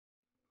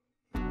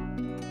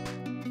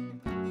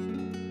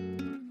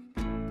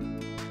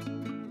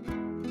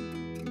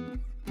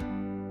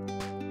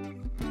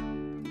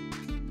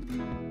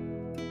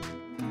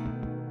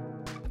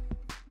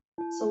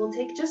we'll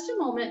take just a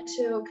moment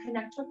to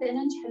connect with an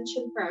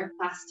intention for our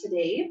class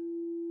today.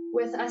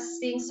 With us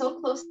being so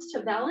close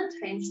to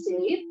Valentine's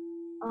Day,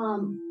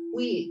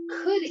 we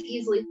could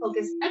easily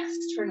focus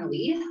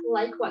externally,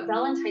 like what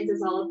Valentine's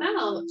is all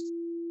about.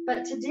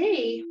 But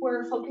today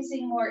we're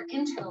focusing more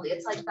internally.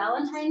 It's like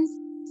Valentine's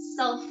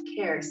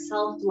self-care,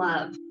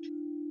 self-love.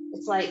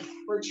 It's like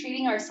we're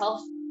treating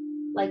ourselves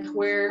like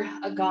we're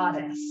a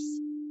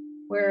goddess.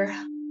 We're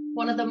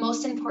one of the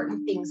most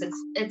important things.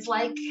 It's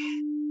like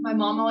my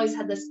mom always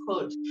had this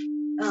quote.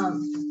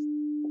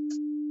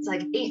 It's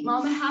like, ain't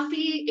mama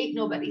happy, ain't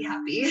nobody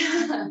happy.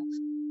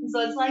 So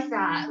it's like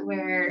that,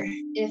 where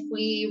if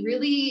we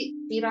really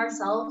feed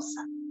ourselves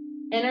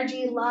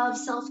energy, love,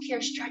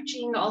 self-care,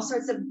 stretching, all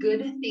sorts of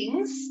good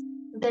things,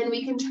 then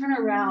we can turn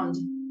around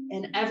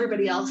and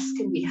everybody else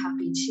can be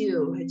happy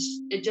too.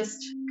 It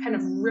just kind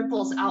of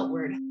ripples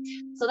outward.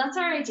 So that's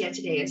our idea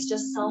today. It's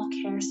just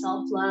self-care,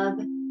 self-love,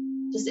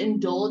 just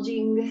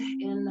indulging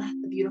in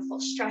the beautiful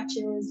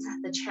stretches,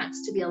 the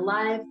chance to be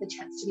alive, the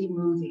chance to be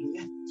moving.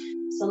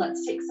 So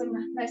let's take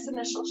some nice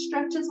initial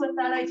stretches with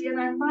that idea in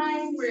our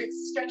mind. We're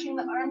stretching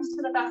the arms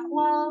to the back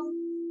wall.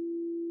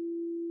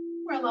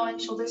 We're allowing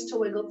shoulders to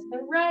wiggle to the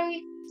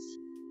right.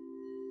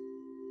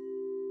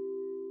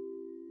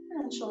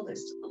 And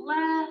shoulders to the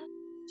left.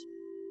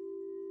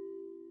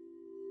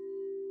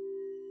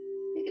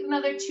 Take it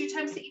another 2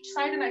 times to each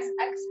side. A nice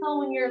exhale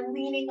when you're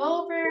leaning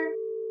over.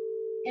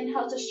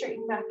 Inhale to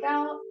straighten back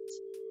out.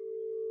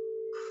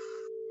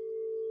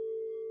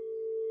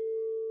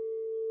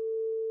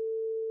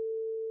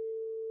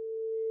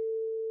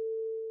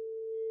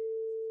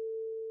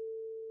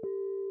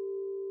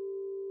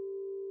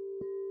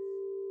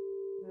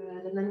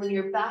 Good. And then when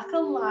you're back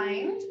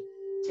aligned,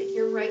 take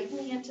your right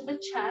knee into the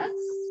chest.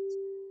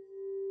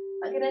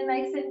 Hug it in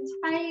nice and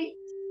tight.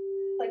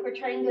 Like we're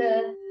trying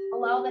to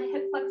allow the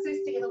hip flexors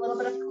to get a little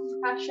bit of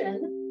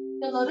compression.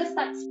 You'll notice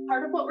that's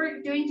part of what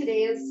we're doing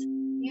today is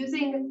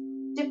using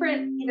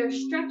different either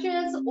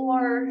stretches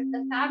or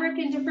the fabric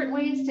in different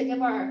ways to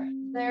give our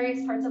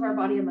various parts of our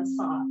body a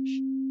massage.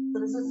 So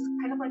this is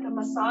kind of like a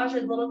massage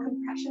and little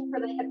compression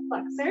for the hip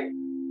flexor.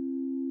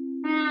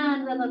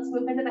 And then let's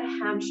move into the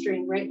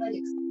hamstring. Right leg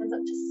extends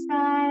up to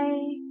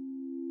sky.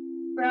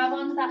 Grab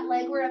onto that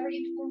leg wherever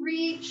you can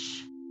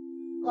reach.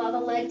 Allow the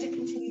leg to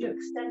continue to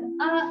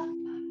extend up.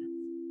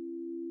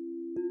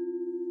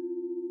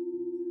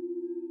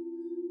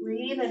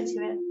 Breathe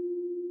into it.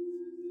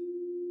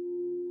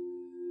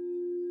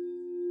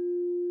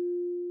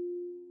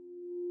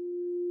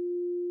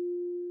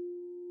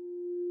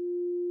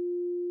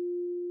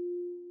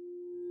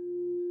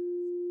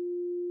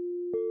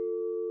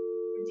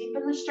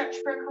 Deepen the stretch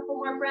for a couple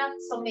more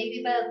breaths. So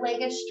maybe the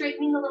leg is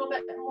straightening a little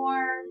bit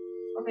more,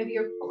 or maybe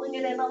you're pulling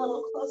it in a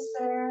little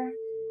closer.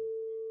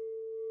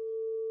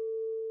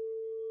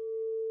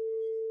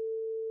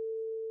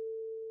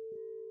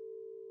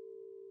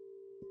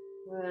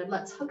 Good.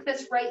 Let's hook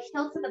this right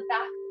heel to the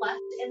back left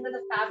end of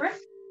the fabric.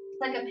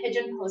 It's like a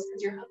pigeon pose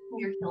because you're hooking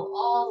your heel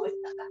all the way to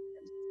that back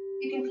end.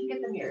 You can peek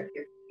at the mirror if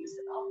you're confused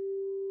at all.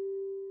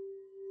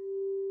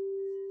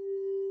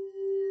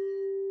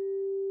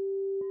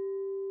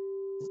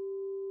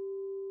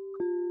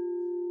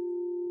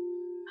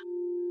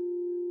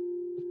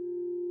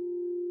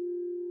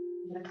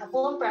 And a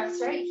couple of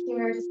breaths right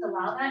here. Just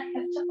allow that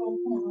hip to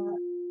open up.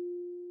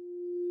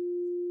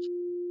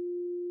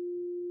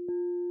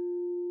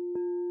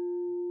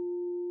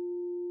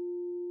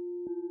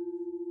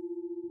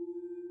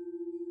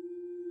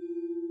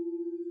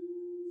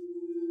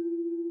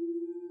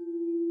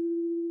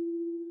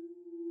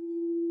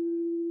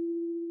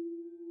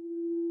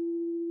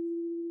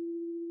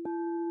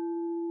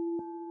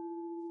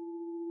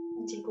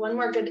 Take one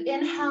more good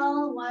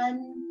inhale.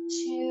 1,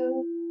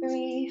 2,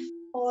 3,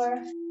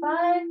 4,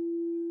 5.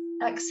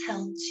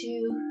 Exhale,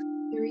 2,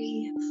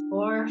 3,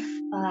 4,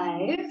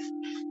 5.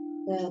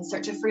 Good.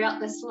 Start to free out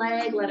this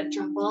leg. Let it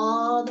drop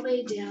all the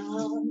way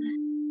down.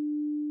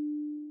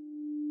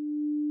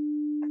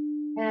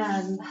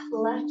 And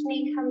left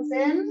knee comes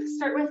in.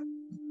 Start with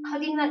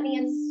hugging that knee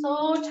in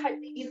so tight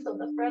that you feel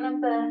the front of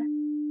the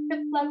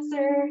hip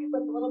flexor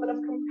with a little bit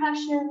of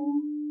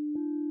compression.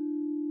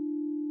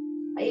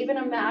 I even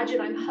imagine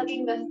I'm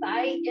hugging the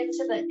thigh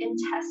into the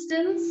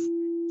intestines,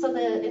 so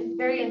the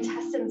very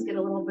intestines get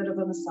a little bit of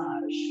a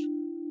massage.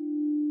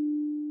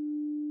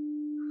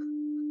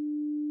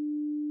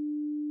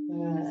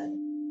 Good.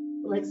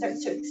 The leg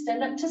starts to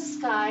extend up to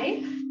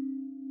sky.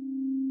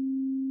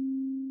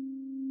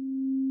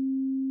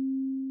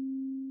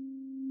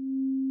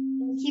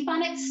 And keep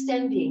on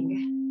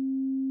extending.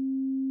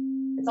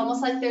 It's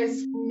almost like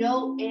there's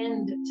no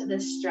end to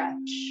this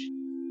stretch.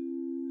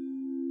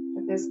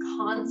 There's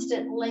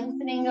constant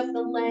lengthening of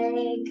the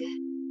leg.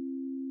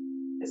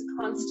 There's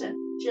constant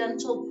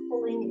gentle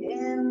pulling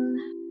in.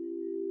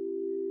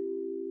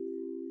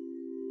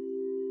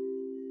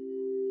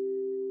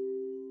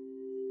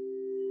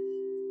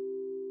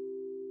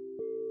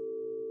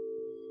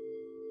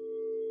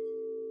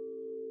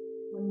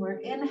 One more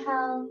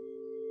inhale.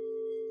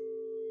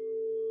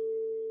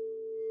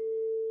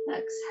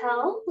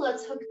 Exhale,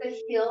 let's hook the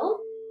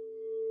heel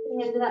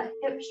into that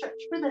hip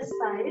stretch for this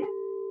side.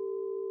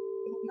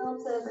 Inhale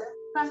to the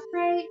left,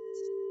 right.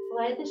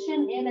 Slide the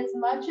shin in as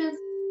much as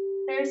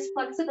there's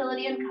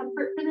flexibility and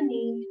comfort for the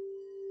knee.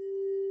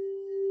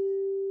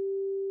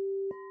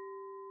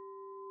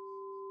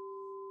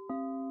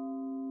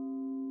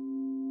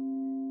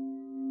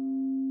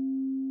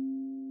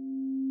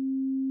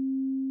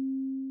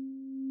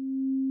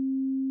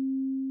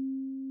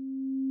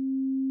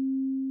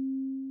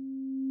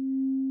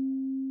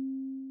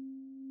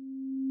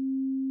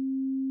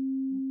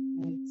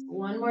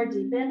 One more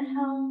deep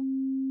inhale.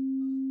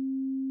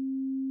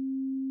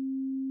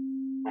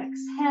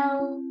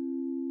 Exhale.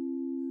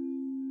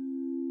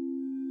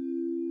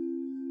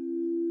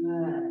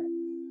 Good.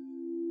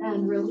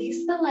 And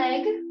release the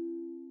leg.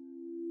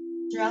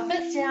 Drop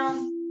it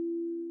down.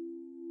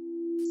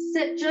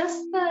 Sit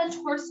just the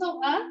torso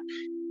up.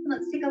 And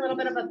let's take a little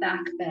bit of a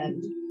back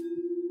bend.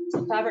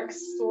 So fabric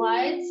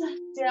slides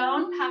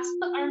down past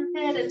the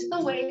armpit into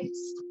the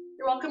waist.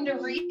 You're welcome to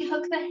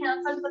re-hook the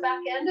hands onto the back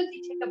end as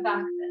you take a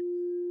back bend.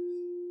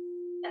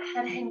 The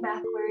head hang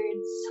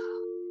backwards.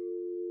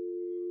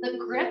 The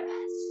grip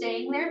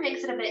staying there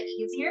makes it a bit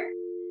easier.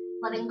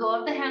 Letting go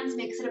of the hands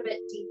makes it a bit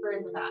deeper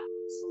in the back.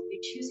 So we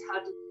choose how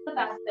to do the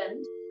back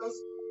bend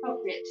feels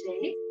appropriate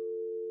today.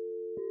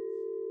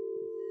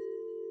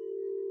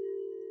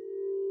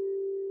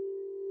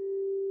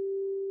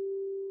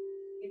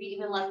 Maybe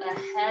even let the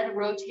head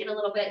rotate a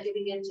little bit,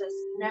 giving into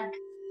neck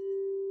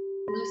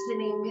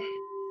loosening.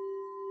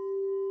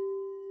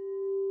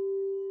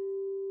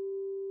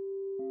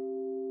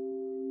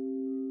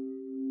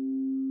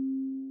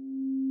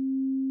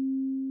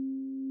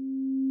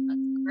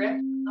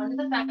 Grip onto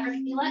the fabric,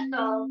 you let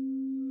go.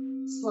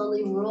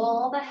 Slowly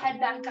roll the head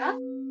back up.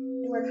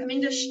 And we're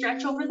coming to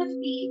stretch over the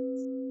feet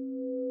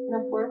in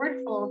a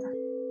forward fold.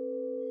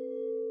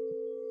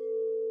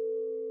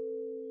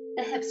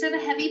 The hips are the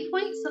heavy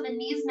point, so the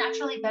knees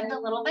naturally bend a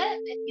little bit.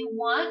 If you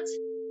want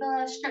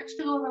the stretch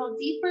to go a little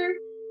deeper,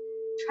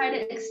 try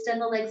to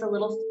extend the legs a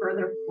little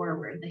further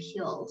forward, the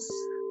heels.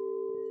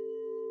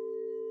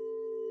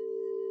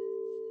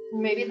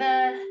 Maybe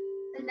the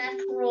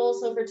neck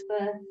rolls over to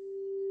the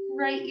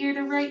right ear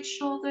to right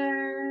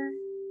shoulder.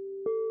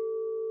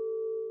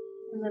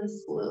 And then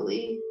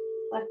slowly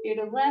left ear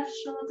to left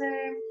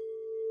shoulder.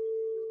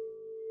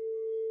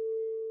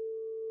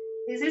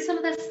 These are some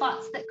of the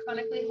spots that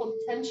chronically hold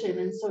tension.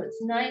 And so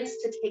it's nice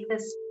to take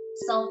this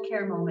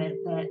self-care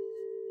moment that,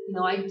 you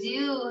know, I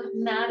do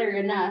matter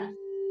enough.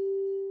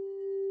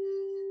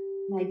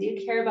 And I do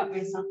care about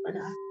myself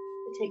enough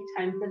to take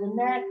time for the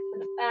neck, for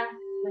the back,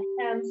 for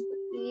the hands, the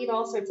feet,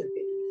 all sorts of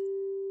things.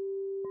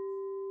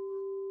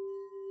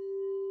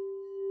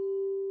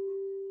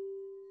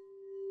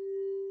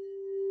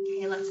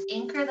 Okay, let's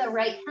anchor the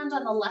right hand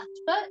on the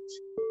left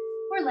foot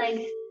or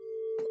leg.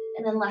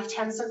 And then left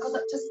hand circles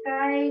up to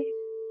sky,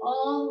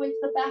 all the way to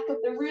the back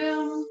of the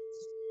room.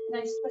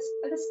 Nice twist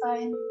for the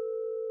spine.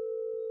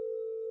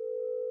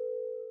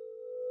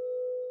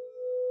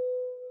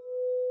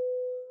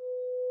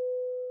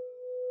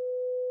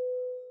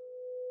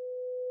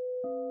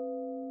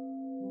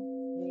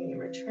 Okay,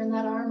 return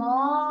that arm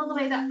all the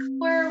way back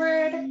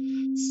forward.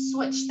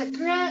 Switch the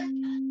grip.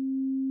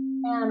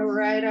 And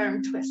right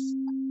arm twist.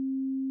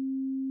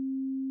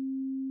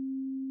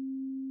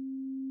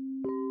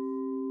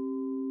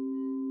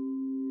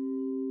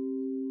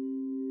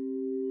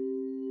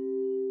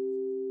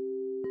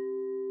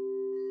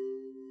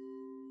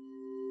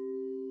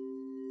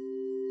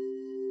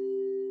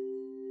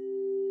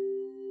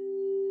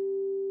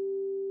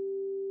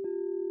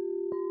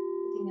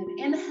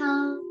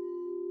 Inhale,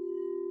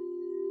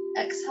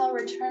 exhale,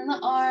 return the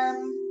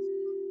arm,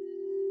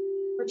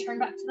 return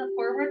back to the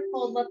forward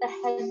fold, let the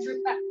head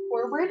droop back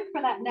forward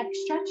for that neck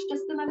stretch,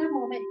 just another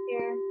moment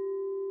here.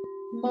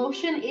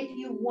 Motion if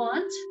you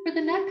want for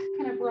the neck,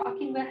 kind of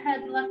rocking the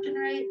head left and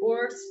right,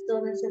 or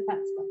stillness if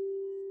that's fun.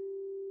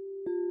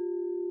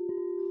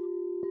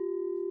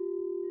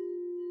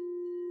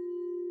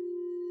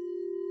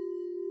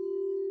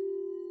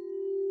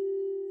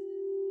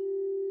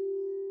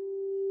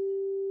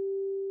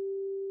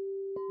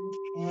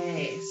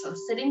 Okay, so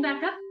sitting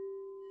back up,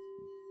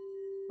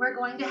 we're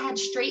going to head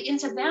straight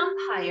into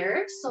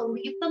vampire. So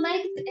leave the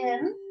legs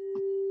in,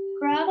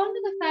 grab onto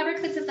the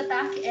fabric that's at the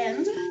back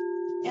end,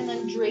 and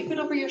then drape it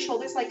over your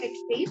shoulders like a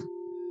cape.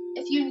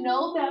 If you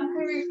know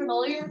vampire, you're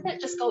familiar with it,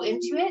 just go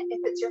into it.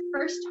 If it's your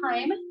first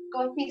time,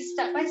 go with me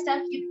step by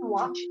step. You can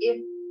watch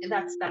if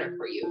that's better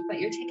for you. But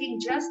you're taking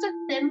just a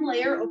thin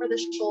layer over the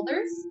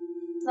shoulders,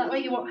 so that way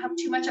you won't have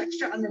too much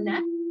extra on the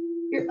neck.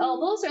 Your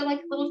elbows are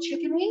like little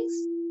chicken wings,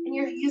 and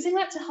you're using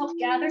that to help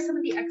gather some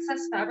of the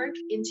excess fabric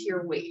into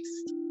your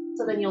waist.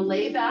 So then you'll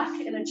lay back,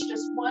 and it's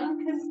just one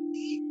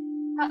complete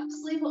cup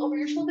sleeve over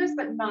your shoulders,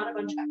 but not a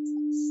bunch of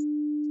excess.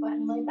 Go ahead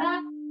and lay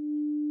back.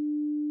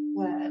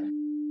 Good.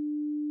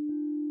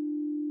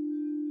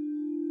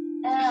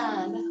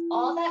 And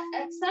all that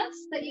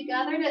excess that you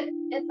gathered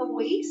at the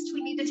waist,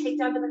 we need to take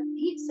down to the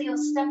feet. So you'll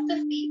step the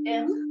feet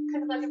in,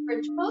 kind of like a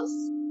bridge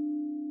pose.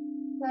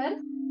 Good.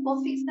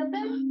 Both feet step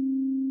in.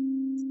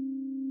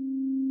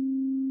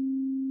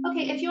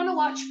 Okay, if you want to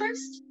watch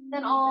first,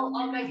 then I'll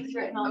guide you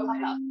through it and I'll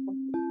pop out.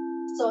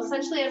 So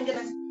essentially I'm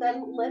gonna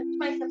then lift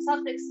my hips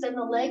up, extend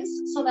the legs,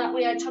 so that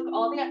way I took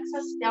all the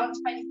excess down to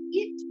my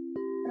feet.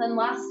 And then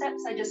last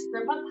steps, I just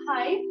grip up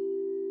high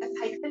and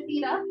hike the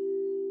feet up.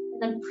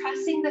 And then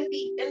pressing the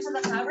feet into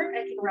the fabric,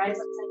 I can rise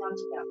upside down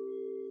to down.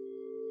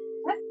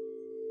 Okay.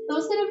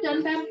 Those that have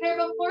done vampire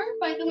before,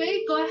 by the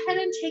way, go ahead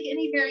and take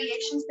any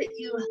variations that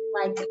you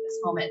like at this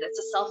moment. It's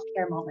a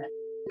self-care moment.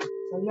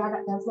 So yeah,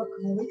 that does look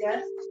really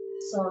good.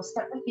 So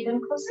step the feet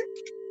in closer.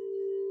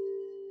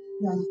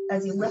 And then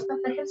as you lift up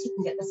the hips, you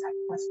can get this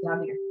excess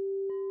down here.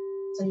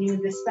 So you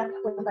just step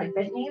with like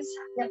bent knees.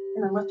 Yep,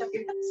 and then lift up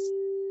your hips.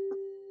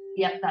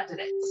 Yep, that did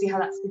it. See how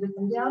that scooped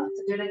them down?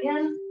 So do it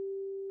again.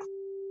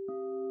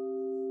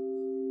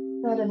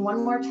 Good, and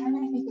one more time.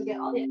 I think you'll get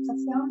all the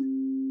excess down.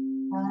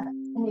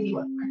 And maybe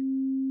one more.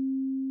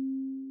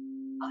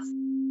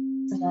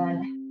 Awesome. So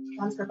then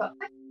hands grip up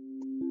quick.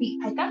 Feet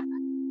hike up.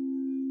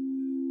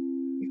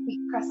 Your feet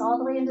press all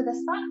the way into this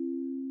spot.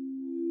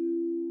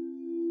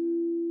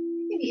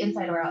 It can be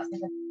inside or outside.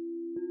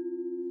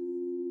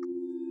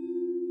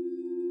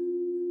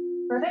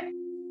 Further.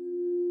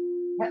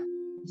 Yep.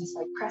 Just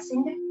like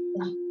pressing it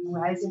and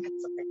rising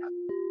hips up and down.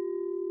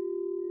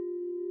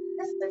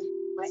 That's good.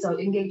 So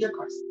engage your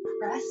core.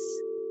 Press.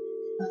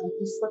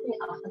 You're slipping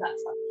off of that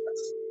spot.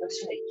 Let's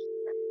try to keep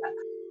that.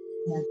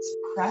 And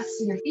press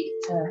your feet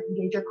to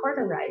engage your core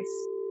to rise.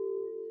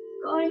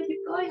 Going,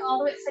 keep going, all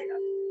the way upside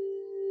down.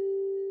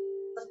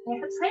 Lifting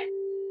your hips high.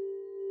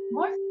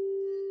 More.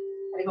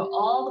 Gotta go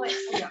all the way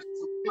upside down.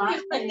 So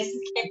flat. I'm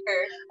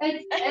scared. And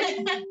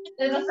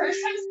the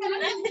first time it's kind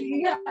of,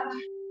 yeah.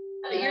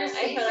 But you're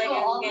safe to go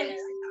all the way upside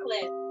down.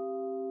 Flip.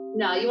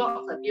 No, you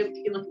won't flip. You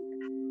can look.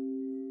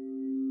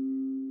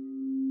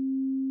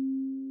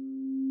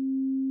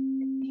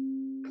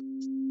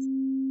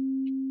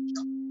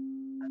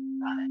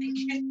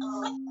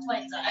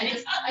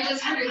 I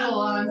just heard it go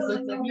on, so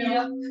it's like,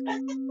 yeah.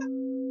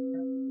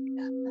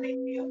 Thank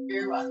you.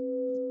 You're welcome.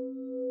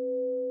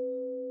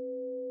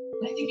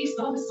 I think you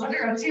still have a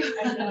sweater on too.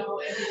 I know.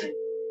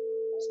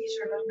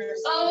 T-shirt under.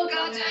 Oh,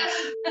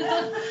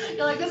 gotcha.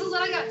 You're like, this is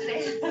what I got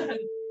today.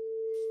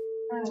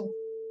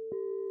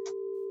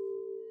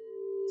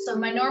 So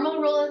my normal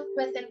rule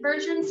with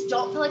inversions,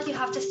 don't feel like you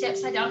have to stay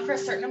upside down for a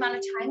certain amount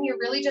of time. You're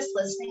really just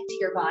listening to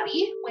your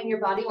body. When your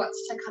body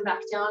wants to come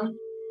back down,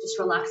 just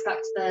relax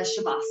back to the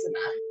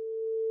Shavasana.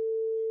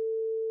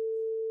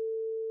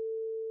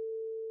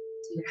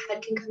 So your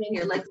head can come in,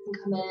 your legs can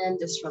come in,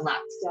 just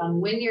relax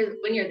down when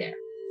you're there.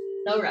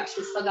 No rush.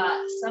 We still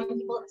got some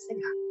people that stay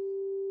up.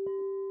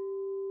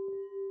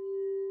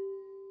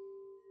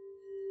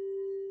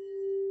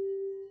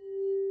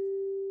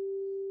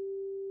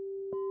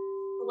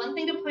 One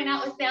thing to point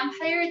out with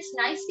vampire, it's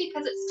nice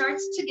because it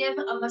starts to give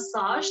a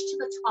massage to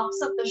the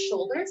tops of the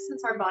shoulders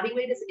since our body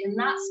weight is in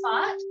that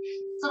spot.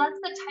 So that's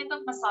the type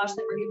of massage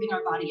that we're giving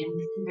our body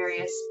in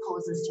various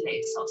poses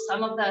today. So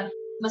some of the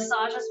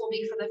massages will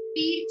be for the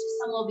feet,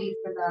 some will be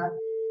for the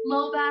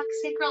low back,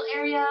 sacral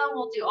area.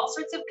 We'll do all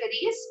sorts of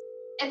goodies.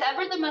 If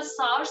ever the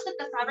massage that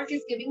the fabric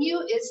is giving you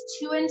is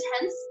too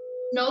intense,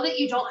 know that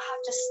you don't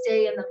have to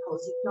stay in the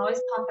pose. You can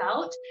always pop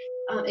out.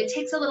 It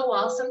takes a little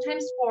while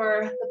sometimes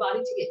for the body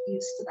to get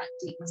used to that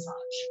deep massage.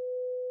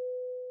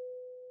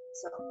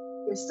 So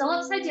you're still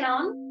upside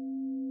down.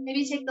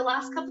 Maybe take the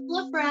last couple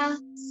of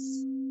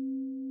breaths.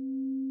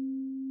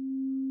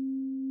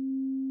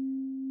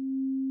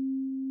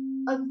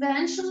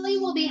 Eventually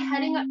we'll be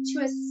heading up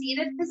to a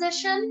seated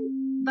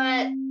position,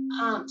 but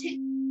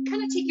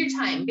kind of take your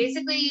time.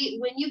 Basically,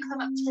 when you come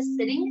up to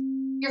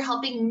sitting, you're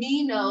helping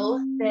me know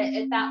that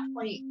at that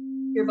point,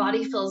 your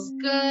body feels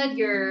good,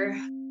 you're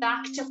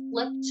back to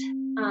flipped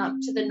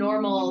to the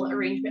normal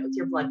arrangement with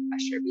your blood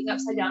pressure. Being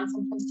upside down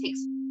sometimes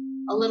takes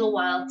a little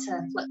while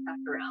to flip back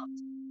around.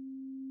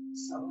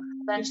 So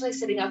eventually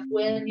sitting up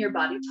when your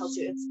body tells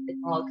you it's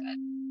all good.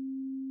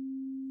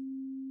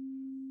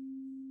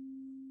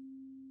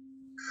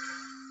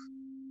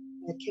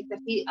 Kick the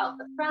feet out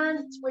the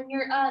front when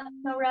you're up,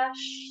 no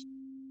rush.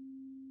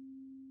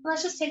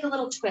 Let's just take a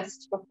little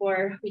twist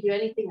before we do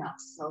anything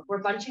else. So we're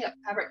bunching up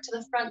fabric to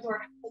the front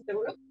door of the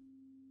room.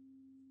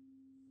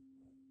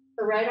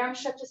 The right arm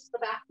stretches to the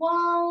back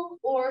wall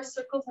or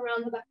circles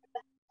around the back of the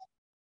head.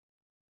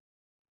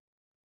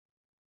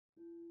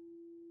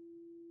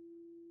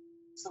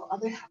 So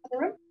other half of the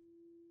room.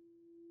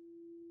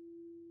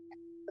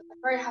 The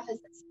upper half is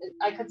this.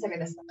 I consider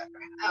this the upper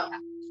half. Oh.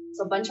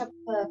 So bunch up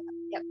the,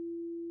 yep,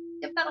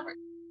 that'll work.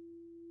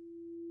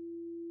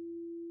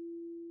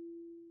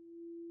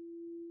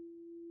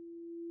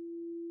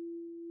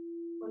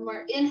 One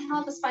more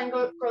inhale, the spine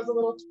grows a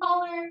little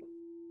taller.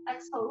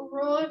 Exhale,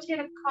 rotate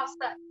across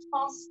that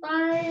tall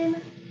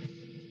spine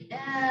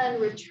and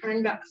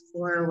return back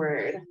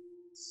forward.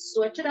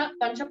 Switch it up,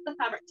 bunch up the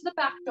fabric to the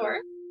back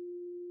door.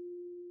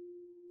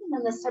 And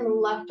then this time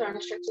left arm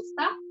stretches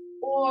back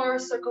or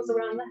circles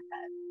around the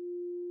head.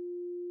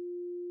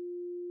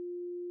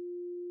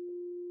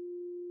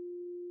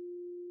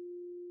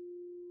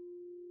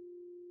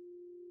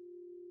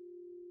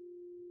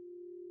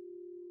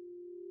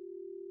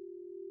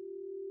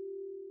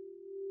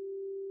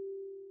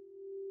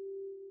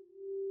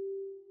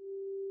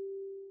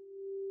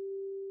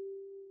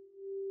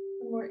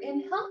 more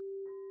inhale.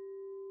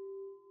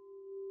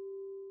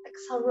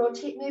 Exhale,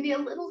 rotate maybe a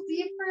little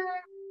deeper.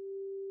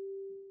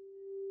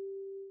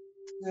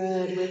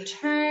 Good,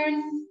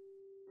 return.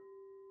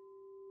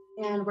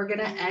 And we're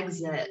gonna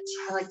exit.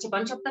 I like to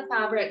bunch up the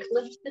fabric,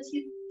 lift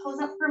the toes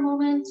up for a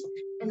moment,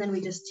 and then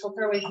we just tilt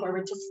our way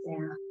forward to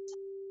stand.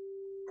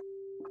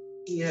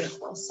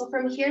 Beautiful. So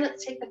from here,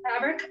 let's take the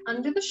fabric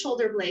under the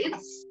shoulder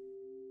blades.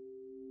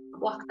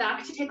 Walk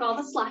back to take all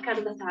the slack out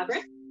of the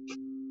fabric,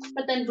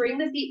 but then bring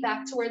the feet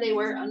back to where they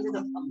were under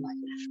the thumb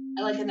line.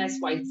 I like a nice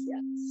wide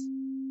stance.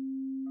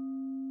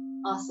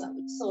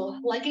 Awesome. So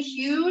like a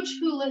huge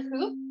hula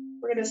hoop,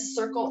 we're gonna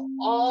circle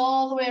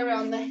all the way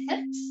around the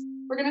hips.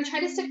 We're gonna try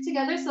to stick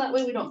together so that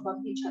way we don't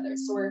bump each other.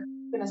 So we're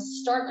gonna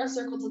start our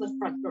circle to the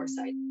front door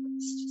side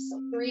first.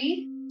 So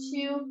 3,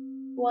 2,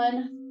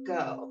 1,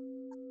 go.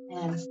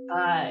 And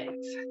 5,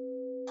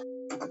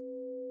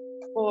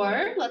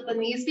 4, let the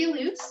knees be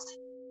loose.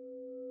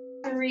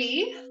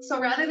 3, so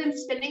rather than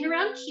spinning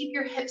around, keep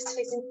your hips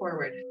facing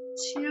forward.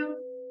 2,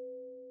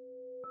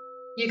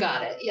 you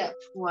got it, yep,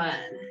 1.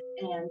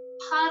 And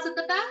pause at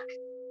the back.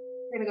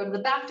 We're gonna go to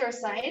the back door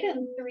side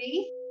and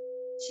 3,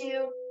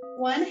 2,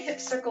 1, hip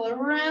circle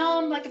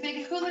around like a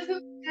big hula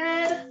hoop,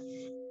 good.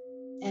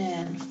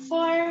 And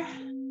 4,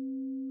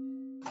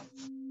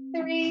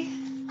 3,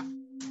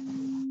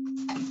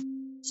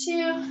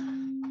 2,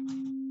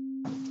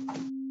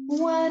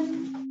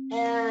 1,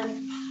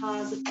 and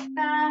pause at the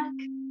back.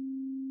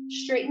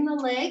 Straighten the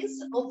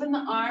legs, open the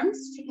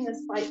arms, taking a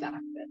slight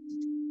back bend.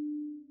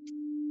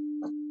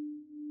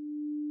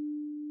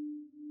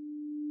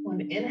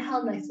 One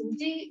inhale, nice and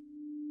deep.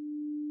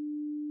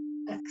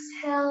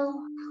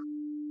 Exhale.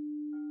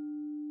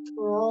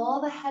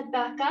 Roll the head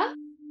back up.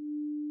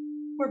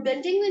 We're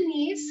bending the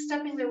knees,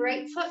 stepping the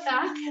right foot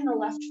back and the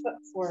left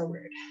foot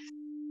forward.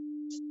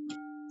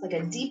 It's like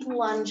a deep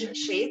lunge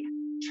shape.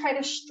 Try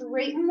to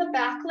straighten the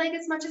back leg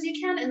as much as you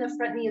can and the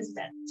front knee is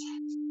bent.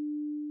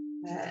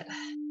 Good.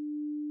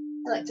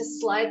 I like to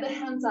slide the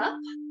hands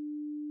up,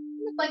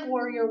 like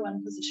warrior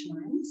one position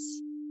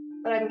arms,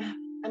 but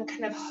I'm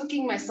kind of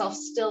hooking myself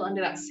still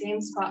under that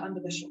same spot under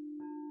the shoulders.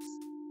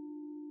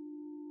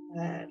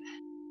 Good.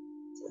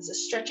 So this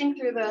is stretching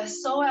through the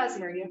psoas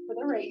area for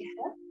the right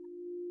hip.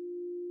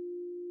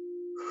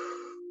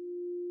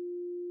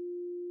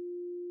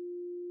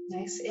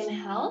 Nice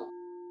inhale.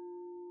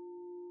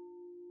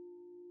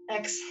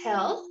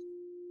 Exhale.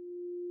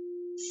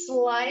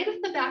 Slide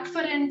the back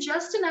foot in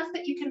just enough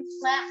that you can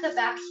plant the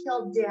back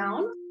heel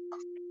down.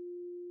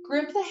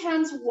 Grip the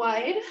hands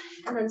wide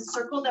and then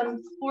circle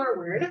them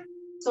forward.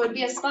 So it'd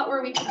be a spot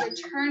where we can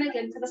return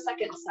again for the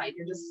second side.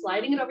 You're just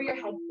sliding it over your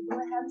head, keeping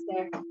the hands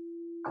there,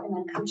 and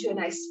then come to a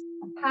nice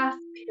half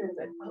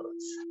pyramid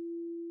pose.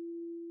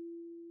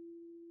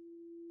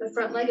 The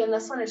front leg in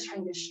this one is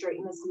trying to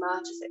straighten as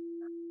much as it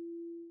can.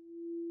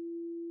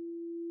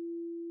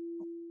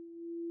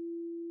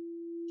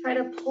 Try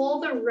to pull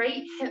the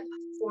right hip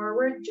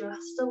forward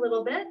just a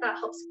little bit. That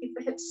helps keep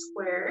the hips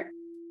square.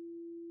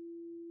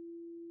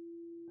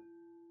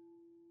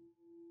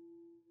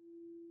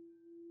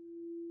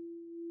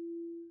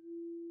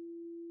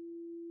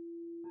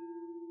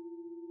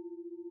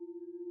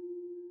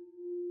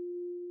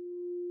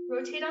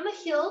 Rotate on the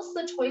heels.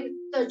 The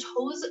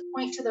toes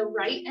point to the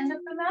right end of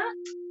the mat.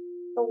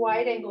 The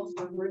wide angle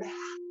forward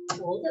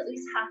fold at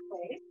least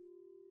halfway.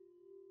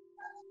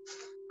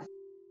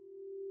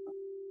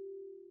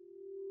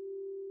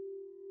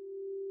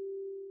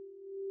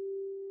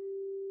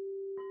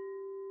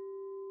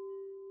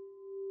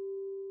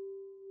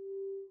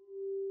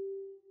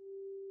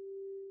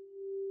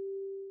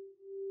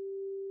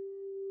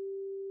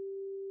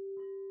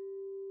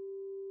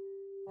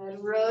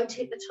 And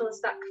rotate the toes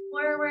back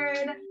forward.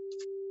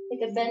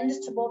 Take a bend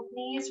to both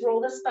knees,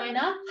 roll the spine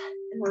up,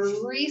 and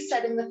we're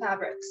resetting the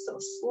fabric. So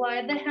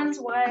slide the hands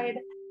wide.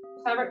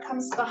 The fabric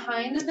comes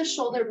behind the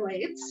shoulder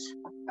blades.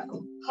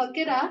 Hook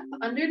it up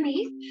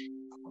underneath,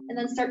 and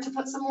then start to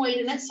put some weight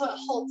in it so it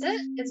holds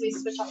it as we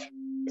switch off.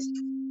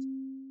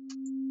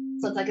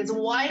 So it's like as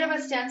wide of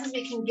a stance as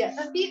we can get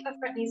the feet, the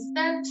front knees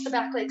bent, the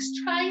back legs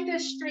trying to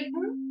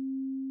straighten.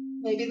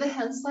 Maybe the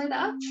hands slide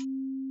up.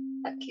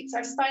 That keeps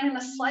our spine in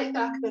a slight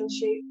back bend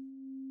shape.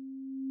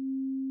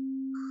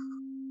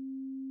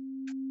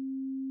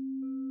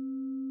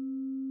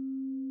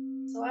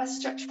 So I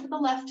stretch for the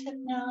left hip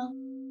now.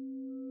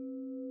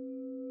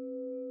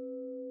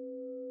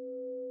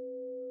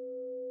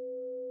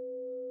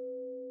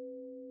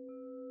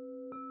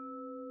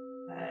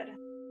 Good.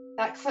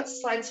 Back foot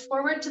slides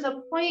forward to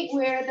the point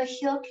where the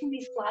heel can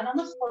be flat on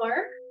the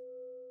floor.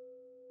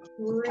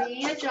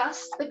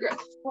 Readjust the grip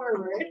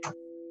forward.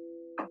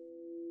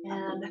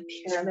 And a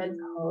pyramid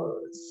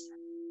pose.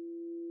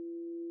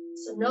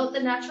 So note the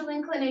natural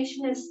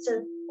inclination is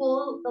to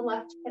pull the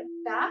left hip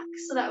back.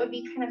 So that would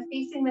be kind of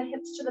facing the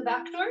hips to the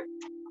back door.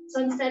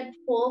 So instead,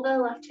 pull the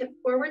left hip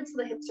forward so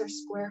the hips are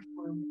square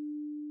forward.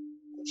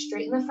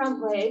 Straighten the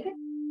front leg.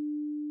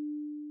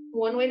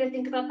 One way to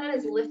think about that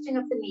is lifting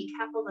up the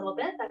kneecap a little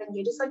bit. That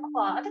engages the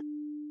quad.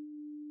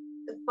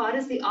 The quad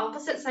is the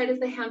opposite side of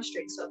the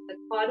hamstring. So if the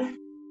quad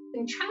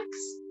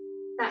contracts.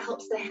 That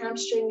helps the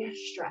hamstring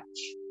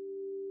stretch.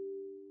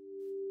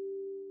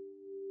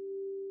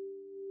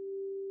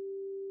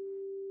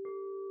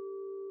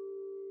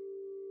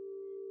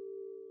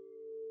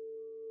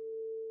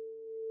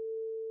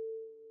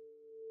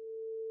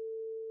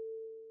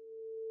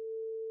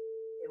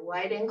 Okay,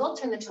 wide angle,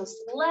 turn the toes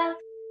to the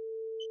left.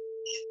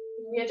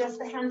 Readjust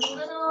the hands a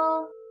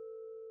little.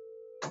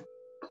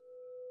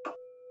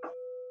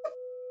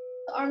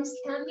 The arms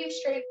can be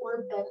straight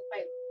or bent by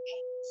me.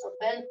 So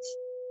bent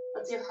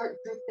lets your heart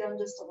droop down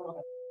just a little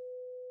bit.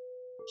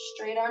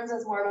 Straight arms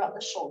is more about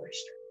the shoulder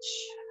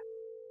stretch.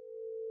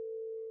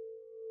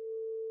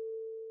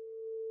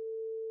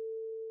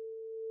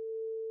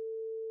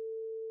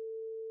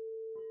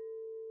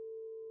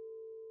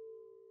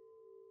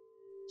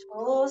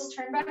 Toes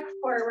turn back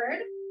forward.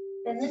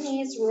 Bend the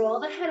knees, roll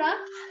the head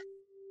up.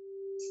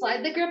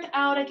 Slide the grip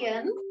out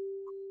again.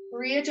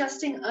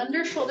 Readjusting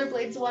under shoulder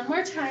blades one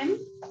more time.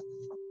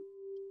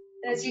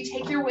 And as you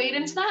take your weight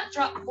into that,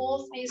 drop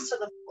both knees to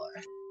the floor.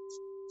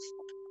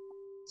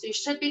 So you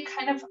should be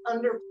kind of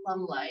under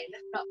plumb line,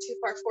 not too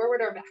far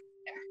forward or back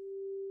there.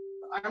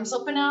 The arms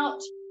open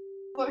out,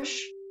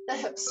 push the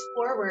hips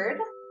forward,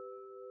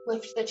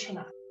 lift the chin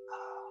up.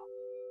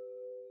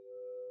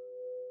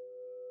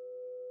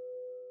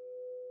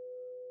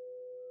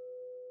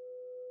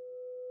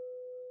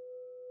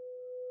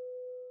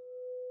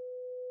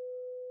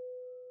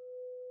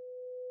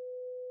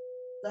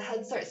 The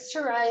head starts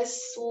to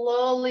rise,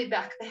 slowly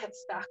back the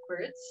hips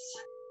backwards.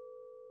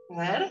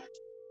 Good.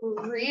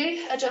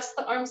 Readjust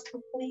the arms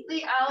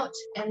completely out,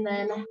 and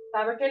then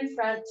fabric in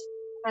front,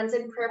 hands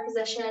in prayer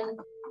position.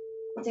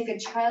 We'll take a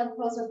child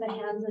pose with the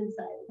hands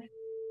inside.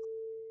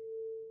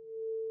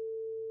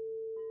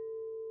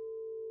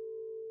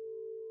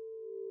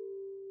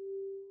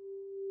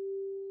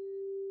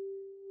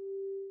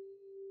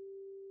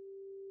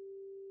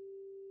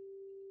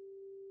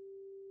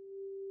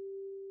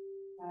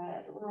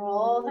 Good.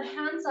 Roll the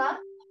hands up.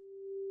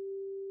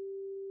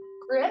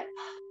 Grip.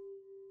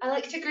 I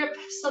like to grip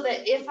so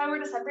that if I were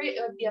to separate,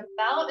 it would be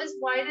about as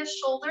wide as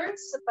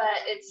shoulders, but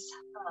it's,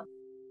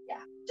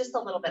 yeah, just a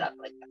little bit up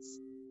like this.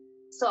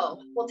 So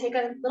we'll take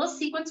a little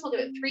sequence. We'll do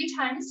it 3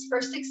 times.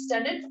 First,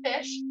 extended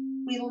fish.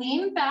 We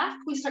lean back.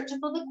 We start to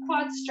feel the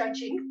quads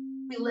stretching.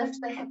 We lift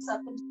the hips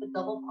up into the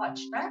double quad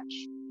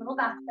stretch, little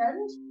back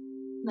bend,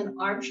 and then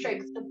arm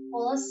strength to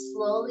pull us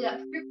slowly up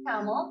through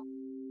camel.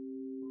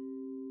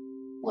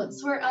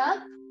 Once we're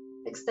up,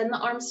 extend the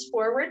arms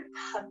forward,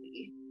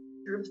 puppy.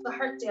 Droop the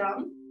heart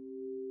down.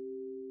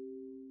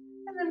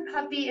 And then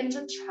puppy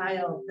into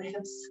child. The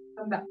hips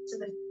come back to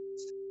the feet.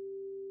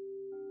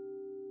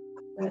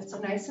 Good. So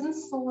nice and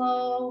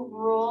slow.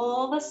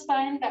 Roll the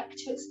spine back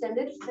to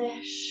extended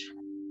fish.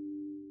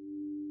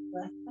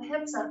 Lift the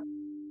hips up.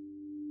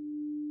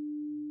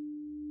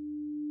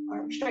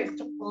 Arm strength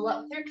to pull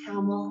up through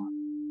camel.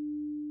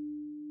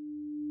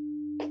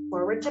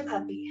 Forward to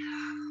puppy.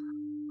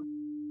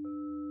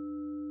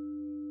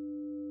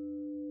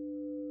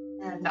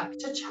 And back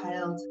to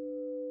child.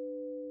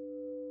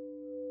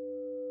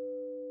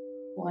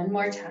 One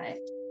more time.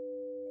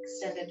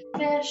 Extended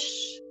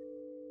fish.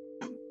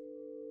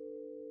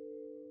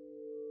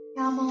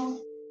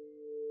 Camel.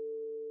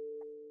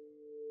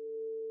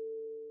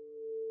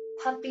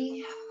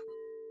 Puppy.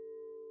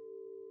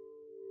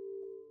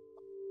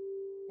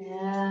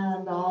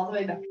 And all the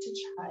way back to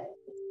child.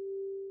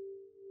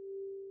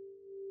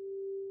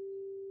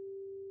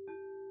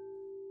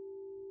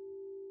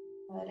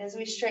 Good. As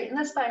we straighten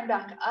the spine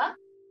back up,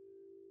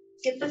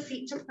 get the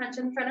feet to plant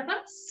in front of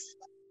us.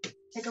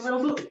 Take a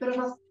little bit of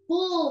a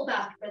full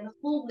back bend, the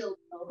full wheel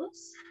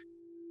pose.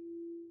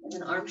 And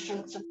then arm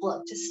strength to pull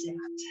up to stand.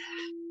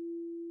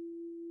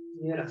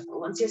 Beautiful.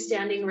 Once you're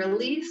standing,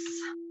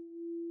 release.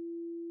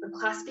 We're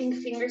clasping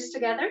fingers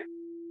together.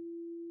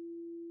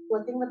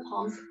 Flipping the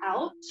palms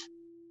out.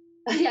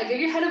 Yeah, give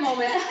your head a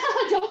moment.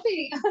 Don't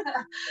think.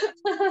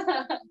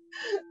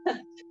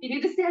 You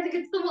need to stand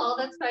against the wall,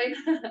 that's fine.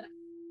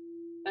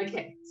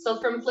 Okay, so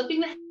from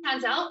flipping the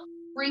hands out,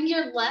 bring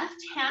your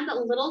left hand a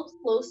little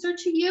closer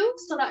to you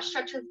so that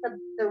stretches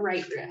the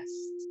right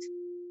wrist.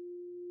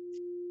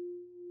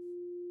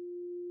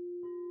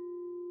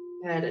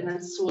 Good, and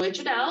then switch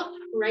it out.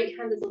 Right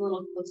hand is a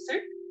little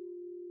closer.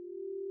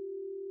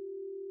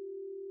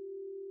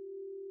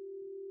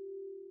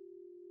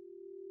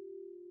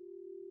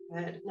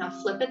 Good, now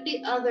flip it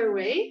the other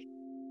way.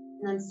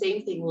 And then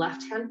same thing,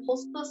 left hand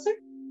pulls closer.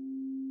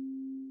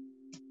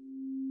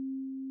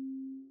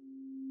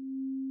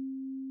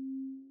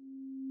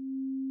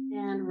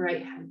 And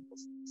right hand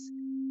pulls closer.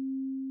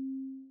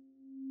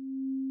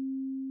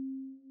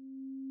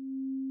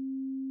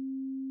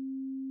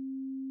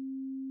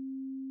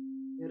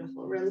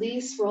 Beautiful.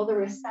 Release, roll the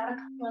wrist out a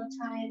couple of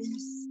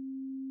times.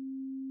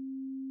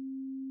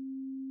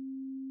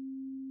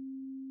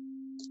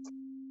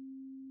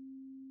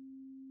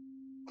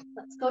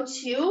 Let's go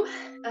to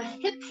a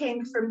hip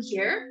hang from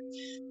here.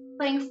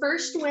 Playing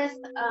first with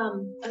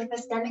like a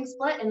standing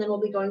split, and then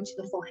we'll be going to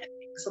the full hip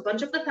hang. So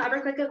bunch up the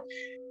fabric like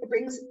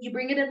you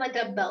bring it in like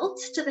a belt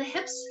to the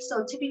hips.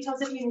 So tippy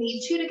toes if you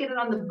need to get it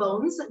on the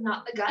bones,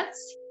 not the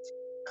guts.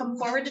 Come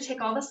forward to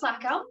take all the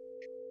slack out.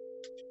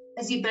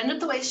 As you bend at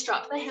the waist,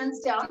 drop the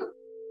hands down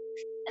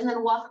and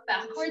then walk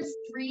backwards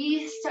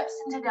 3 steps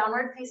into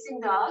downward facing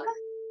dog.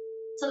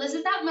 So this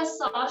is that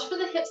massage for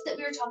the hips that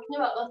we were talking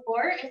about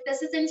before. If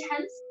this is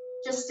intense,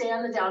 just stay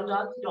on the down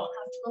dog. You don't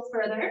have to go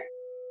further.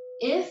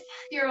 If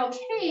you're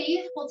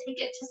okay, we'll take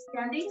it to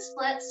standing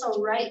split.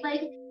 So right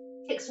leg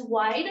kicks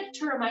wide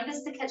to remind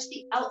us to catch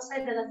the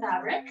outside of the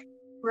fabric.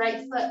 Right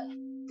foot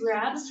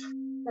grabs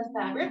the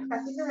fabric,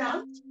 wrapping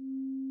around.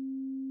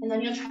 And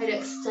then you'll try to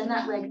extend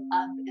that leg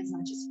up as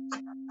much as you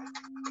can.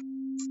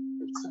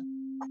 So,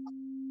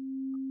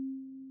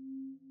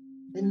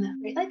 bend the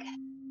right leg.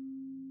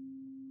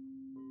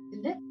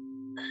 Bend it.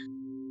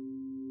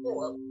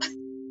 Whoa.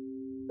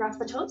 Rock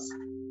the toes.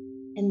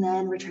 And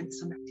then return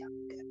this one back down.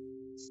 Good.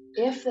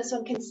 If this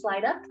one can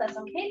slide up, that's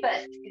okay.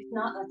 But if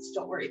not,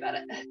 don't worry about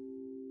it.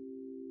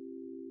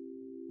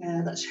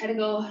 And let's try to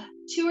go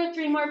 2 or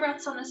 3 more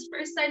breaths on this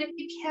first side if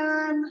you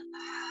can.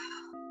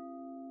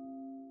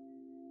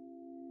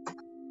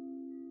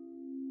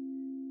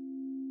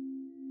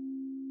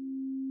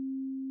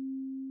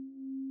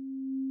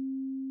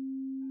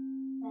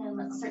 And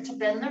let's start to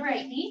bend the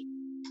right knee.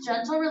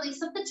 Gentle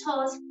release of the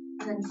toes,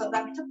 and then foot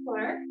back to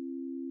floor.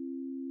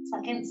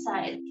 Second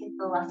side, kick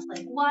the left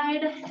leg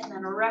wide, and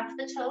then wrap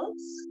the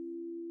toes.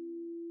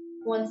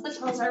 Once the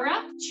toes are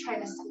wrapped, try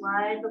to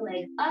slide the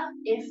leg up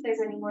if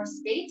there's any more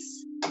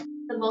space.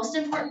 The most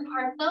important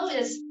part though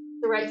is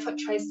the right foot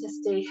tries to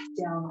stay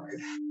downward.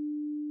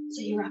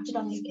 So you wrapped it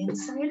on the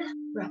inside,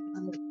 wrap it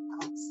on the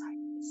outside.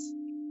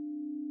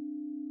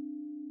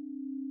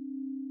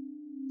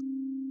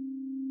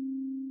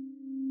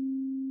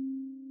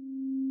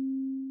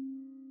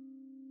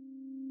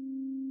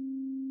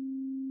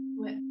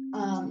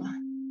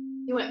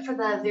 You went for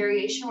the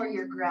variation where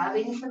you're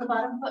grabbing for the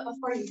bottom foot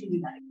before. You can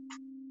do that again.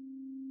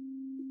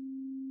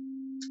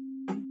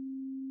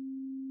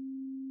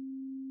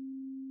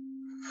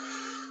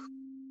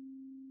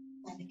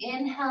 One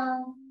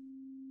inhale,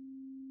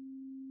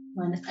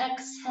 one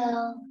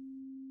exhale.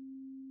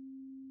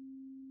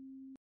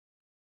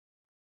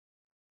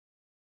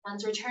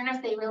 Hands return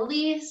if they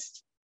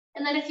released.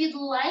 And then if you'd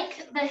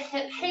like the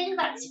hip hang,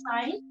 that's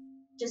fine.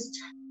 Just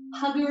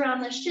hug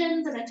around the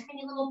shins in a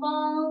tiny little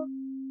ball.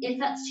 If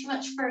that's too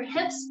much for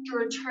hips, you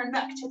return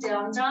back to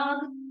down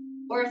dog.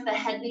 Or if the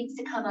head needs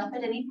to come up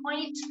at any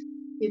point,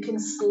 you can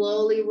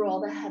slowly roll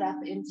the head up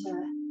and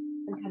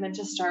come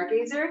into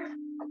stargazer.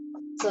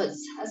 So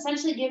it's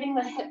essentially giving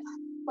the hip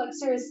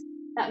flexors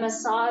that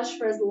massage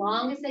for as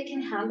long as they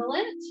can handle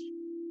it.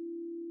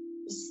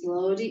 Just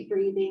slow, deep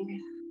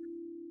breathing.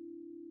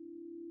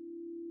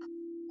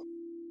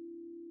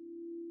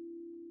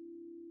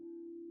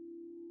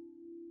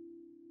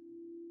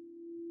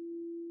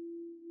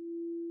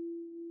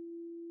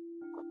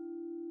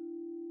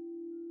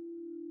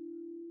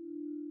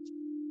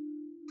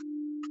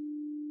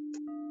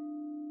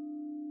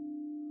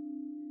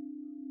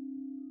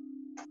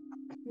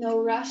 No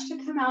rush to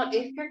come out.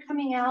 If you're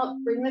coming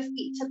out, bring the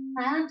feet to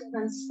plant and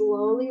then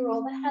slowly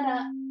roll the head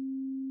up.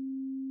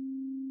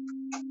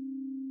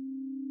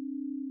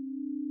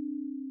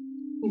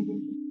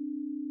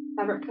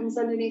 Fabric comes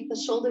underneath the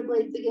shoulder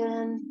blades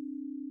again.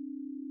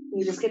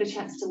 You just get a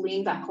chance to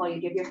lean back while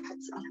you give your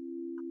hips up.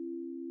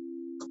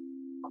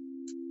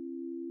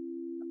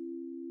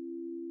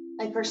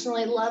 I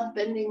personally love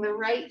bending the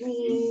right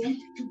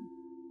knee,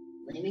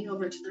 leaning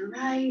over to the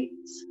right.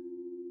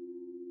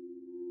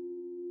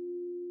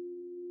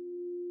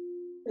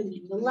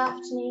 Bending the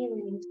left knee,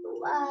 leaning to the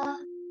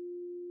left.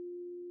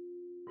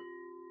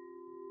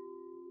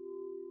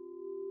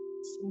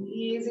 Just an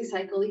easy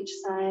cycle each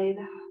side.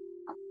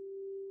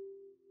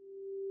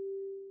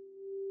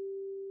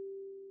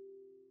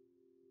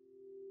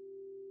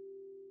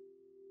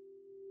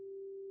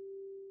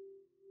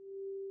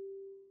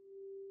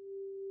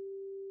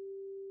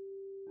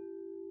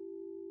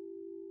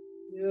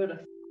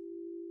 Beautiful.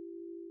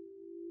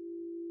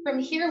 From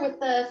here, with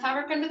the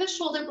fabric under the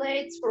shoulder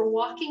blades, we're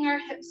walking our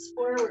hips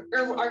forward,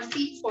 or our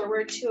feet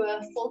forward to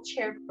a full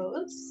chair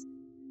pose.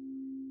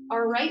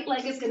 Our right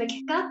leg is going to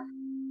kick up,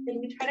 and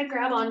we try to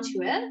grab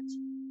onto it.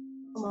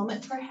 A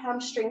moment for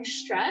hamstring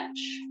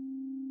stretch.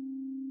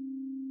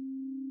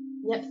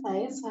 Yep,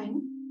 thigh is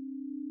fine.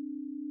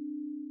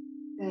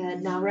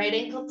 Good. Now right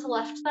ankle to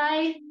left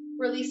thigh.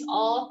 Release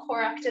all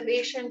core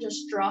activation,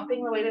 just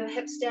dropping the weight of the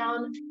hips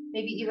down.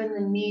 Maybe even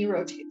the knee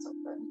rotates open.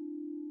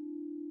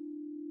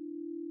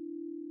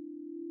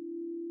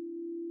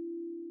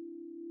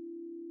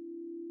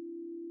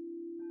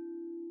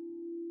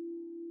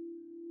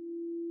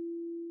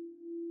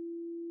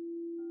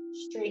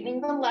 Straightening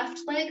the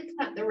left leg,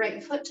 plant the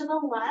right foot to the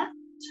left.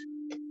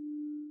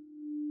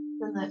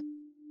 Then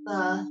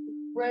the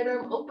right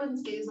arm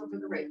opens, gaze over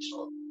the right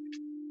shoulder.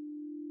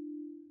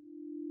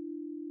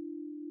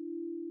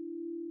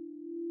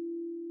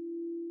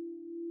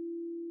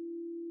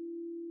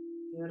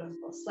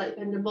 Beautiful. Slight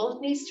bend to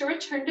both knees to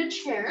return to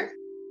chair.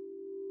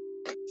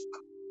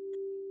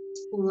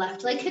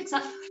 Left leg kicks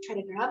up, try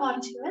to grab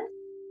onto it.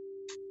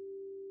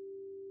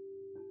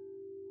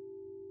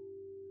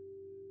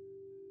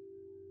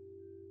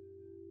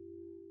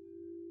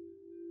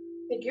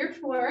 Figure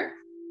four,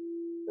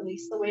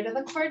 release the weight of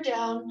the core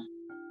down.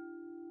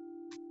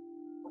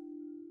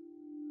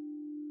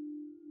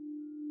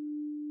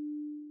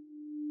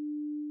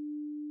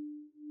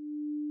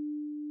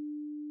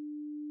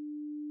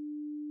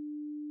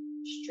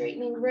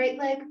 Straightening right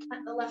leg,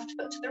 plant the left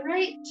foot to the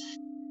right.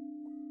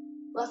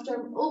 Left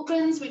arm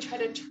opens, we try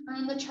to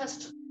turn the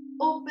chest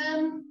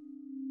open.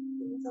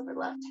 Knees over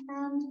left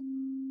hand.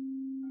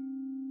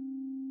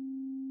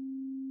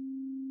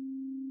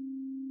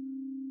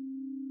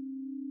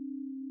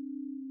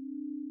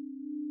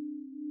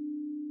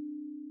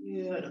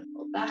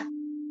 Beautiful. Back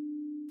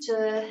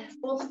to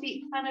both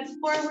feet planted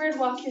forward.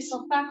 Walk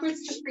yourself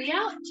backwards to free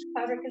out.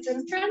 Fabric is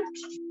in front.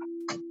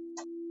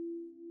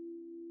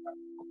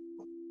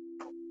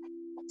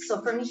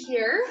 So from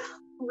here,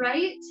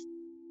 right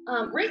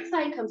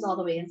thigh comes all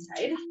the way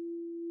inside.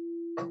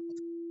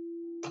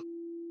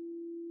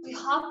 We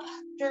hop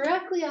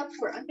directly up.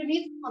 We're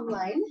underneath plumb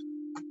line.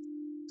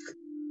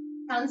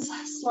 Hands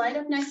slide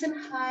up nice and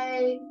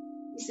high.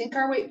 We sink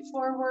our weight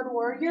forward,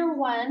 warrior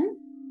one.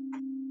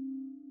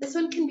 This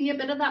one can be a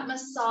bit of that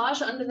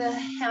massage under the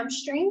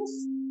hamstrings.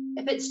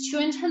 If it's too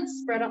intense,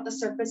 spread out the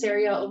surface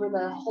area over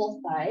the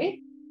whole thigh.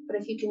 But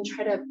if you can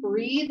try to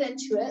breathe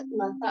into it,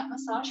 let that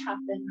massage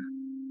happen.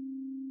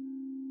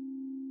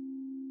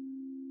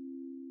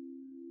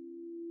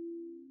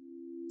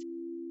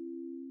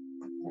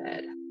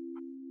 Good.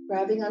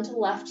 Grabbing onto the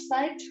left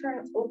side,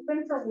 turn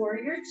open for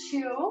warrior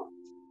two.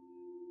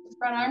 The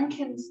front arm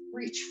can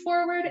reach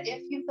forward.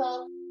 If you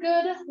feel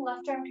good,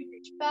 left arm can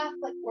reach back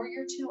like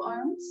warrior two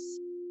arms.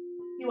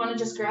 You want to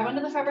just grab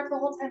onto the fabric the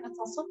whole time, that's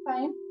also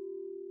fine.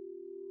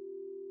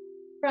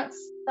 Front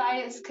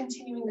thigh is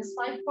continuing to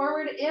slide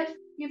forward if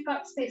you've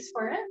got space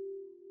for it.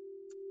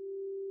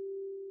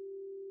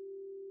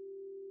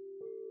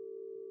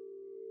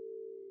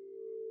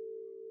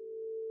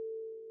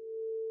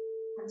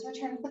 Hands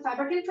return to the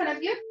fabric in front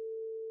of you.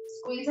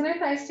 Squeezing our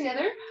thighs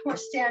together. We're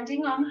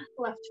standing on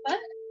the left foot.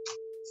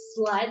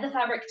 Slide the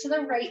fabric to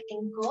the right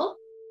ankle.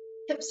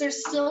 Hips are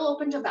still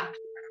open to back.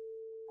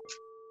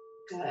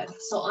 Good.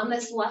 So on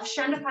this left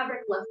strand of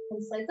fabric, left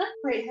hand slides up,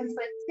 right hand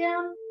slides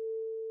down.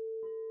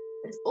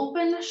 It's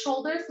open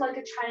shoulders like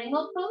a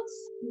triangle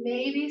pose,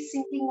 maybe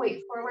sinking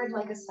weight forward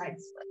like a side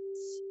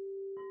splits.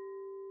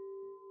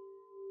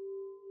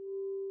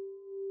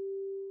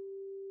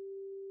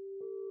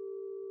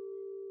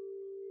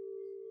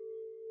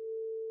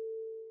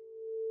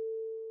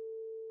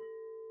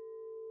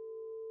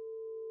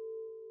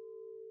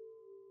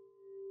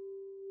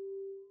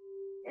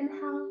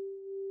 Inhale.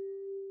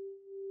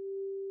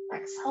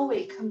 Exhale,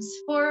 weight comes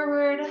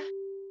forward.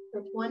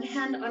 With one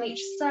hand on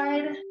each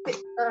side.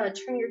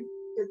 Turn your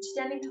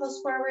standing toes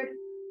forward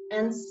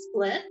and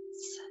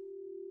splits.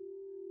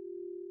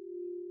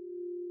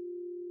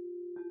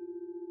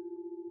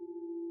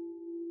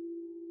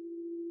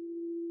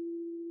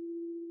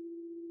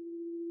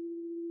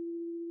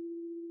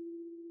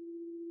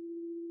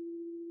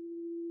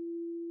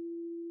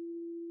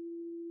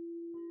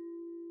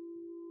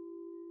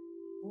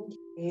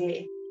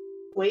 Okay.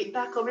 Weight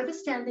back over the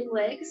standing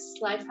legs,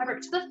 slide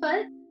fabric to the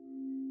foot.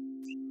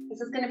 This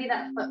is going to be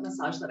that foot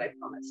massage that I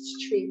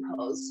promised, tree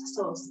pose.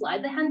 So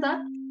slide the hands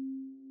up,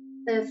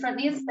 the front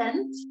knee is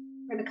bent.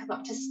 We're going to come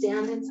up to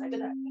stand inside of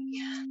that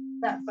knee,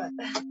 that foot.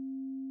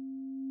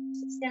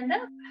 So stand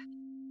up.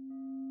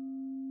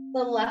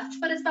 The left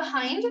foot is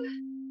behind,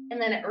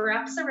 and then it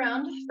wraps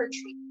around for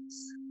tree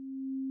pose.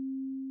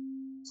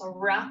 So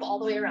wrap all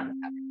the way around the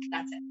fabric,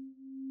 that's it.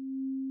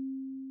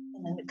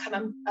 And then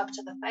come up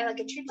to the thigh like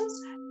a tree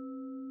pose.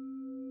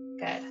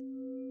 Good.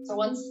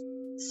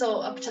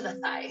 So up to the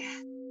thigh.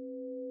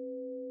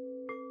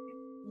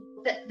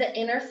 The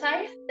inner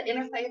thigh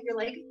of your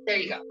leg, there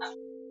you go.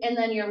 And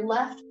then your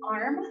left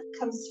arm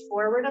comes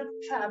forward of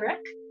the fabric.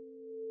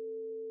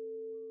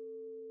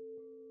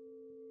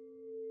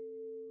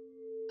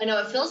 I know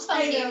it feels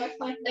funky.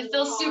 It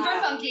feels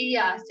super funky,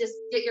 yeah. Just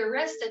get your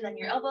wrist and then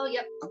your elbow,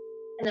 yep.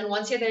 And then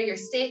once you're there, you're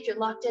safe, you're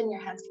locked in,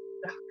 your hands can go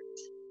to the heart.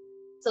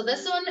 So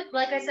this one,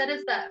 like I said,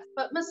 is that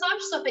foot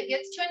massage. So if it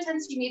gets too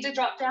intense, you need to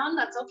drop down,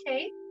 that's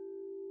okay.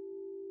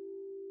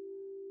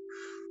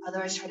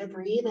 Otherwise, try to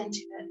breathe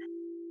into it.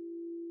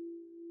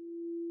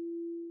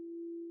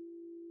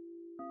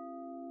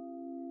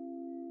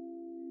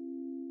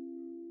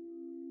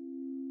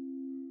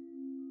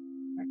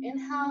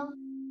 Inhale.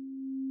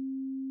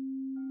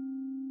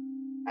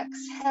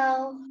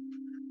 Exhale.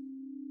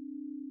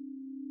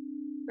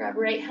 Grab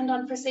right hand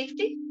on for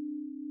safety.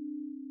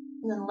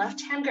 And then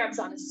left hand grabs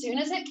on as soon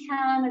as it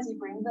can as you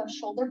bring the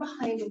shoulder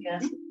behind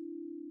again.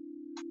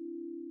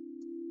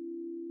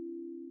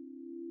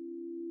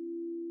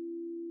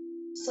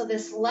 So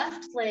this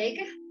left leg,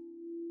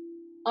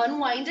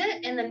 unwind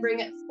it and then bring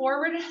it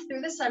forward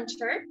through the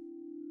center.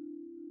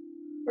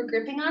 We're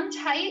gripping on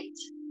tight.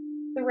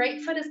 The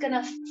right foot is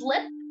gonna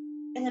flip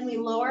and then we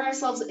lower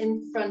ourselves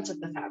in front of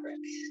the fabric.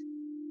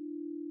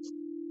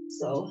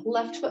 So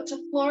left foot to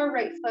floor,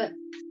 right foot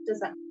does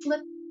that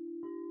flip.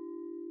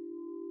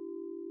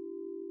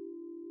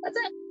 That's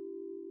it.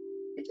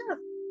 Good job.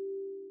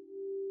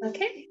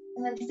 Okay,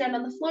 and then stand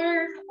on the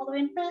floor all the way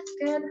in front.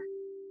 Good.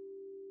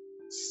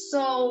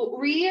 So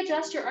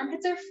readjust, your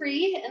armpits are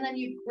free, and then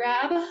you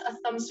grab a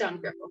thumbs down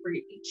grip over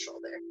each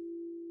shoulder.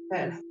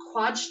 Good.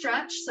 Quad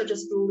stretch, so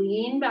just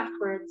lean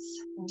backwards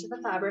into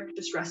the fabric.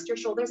 Just rest your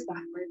shoulders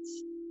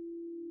backwards.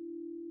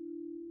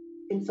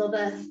 You can feel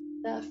the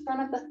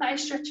front of the thigh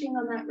stretching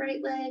on that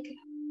right leg.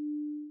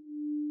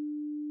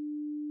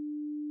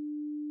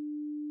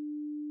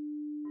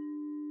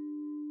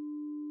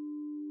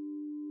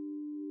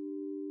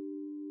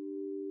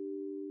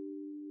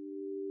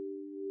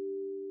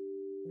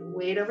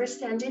 Weight over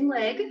standing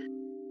leg.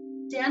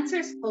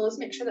 Dancer's pose,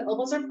 make sure the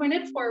elbows are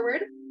pointed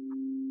forward.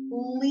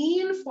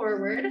 Lean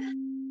forward,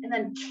 and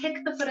then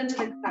kick the foot into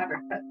the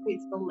fabric. That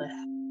creates the lift.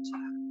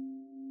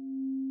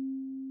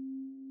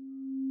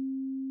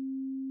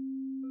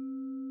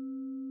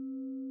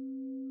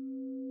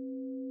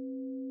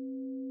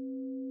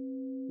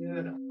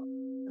 Beautiful.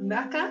 Come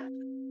back up.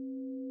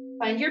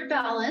 Find your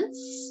balance.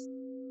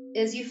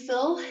 As you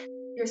feel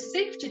you're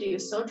safe to do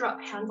so,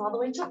 drop hands all the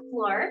way to the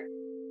floor.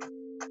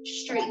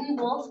 Straighten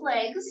both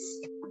legs.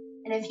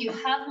 And if you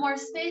have more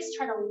space,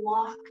 try to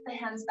walk the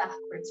hands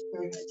backwards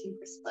for the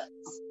deeper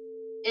splits.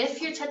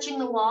 If you're touching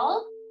the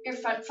wall, your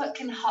front foot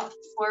can hop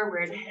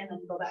forward and then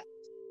go back.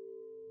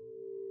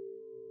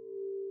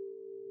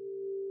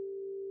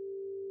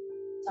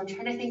 So I'm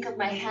trying to think of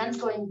my hands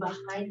going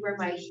behind where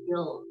my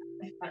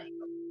front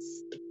heel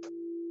is.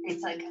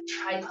 It's like a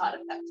tripod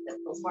effect that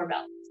feels more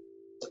balanced.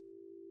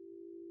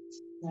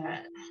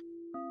 Good.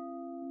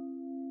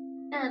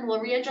 And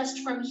we'll readjust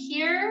from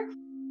here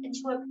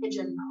into a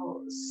pigeon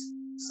pose.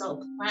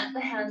 So plant the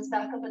hands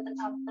back up at the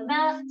top of the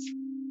mat.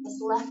 This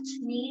left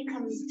knee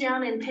comes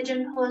down in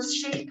pigeon pose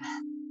shape.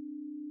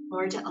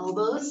 Lower to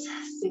elbows,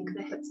 sink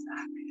the hips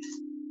back.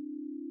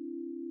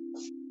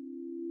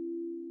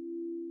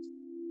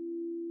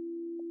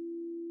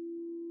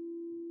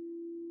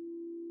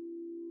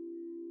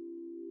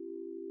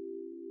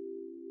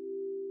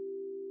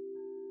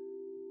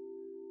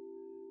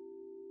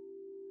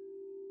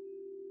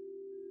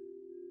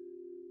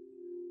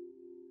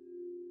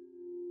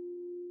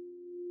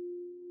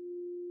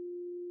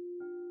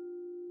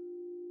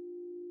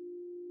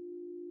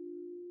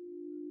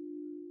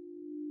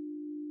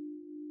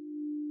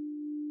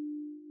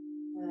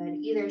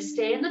 Either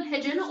stay in the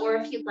pigeon, or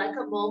if you'd like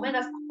a moment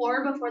of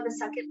core before the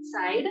second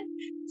side,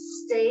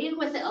 stay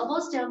with the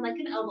elbows down like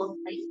an elbow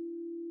plate.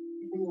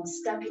 And then you'll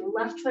step your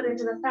left foot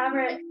into the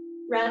fabric.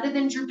 Rather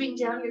than drooping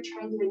down, you're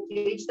trying to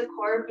engage the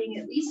core, being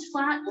at least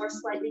flat or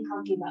slightly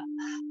conking up.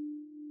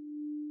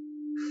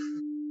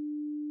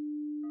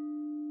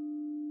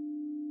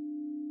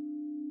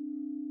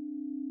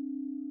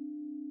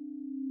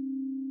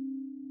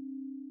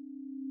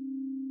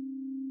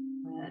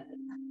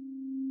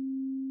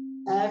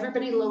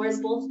 Everybody lowers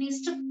both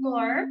knees to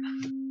floor.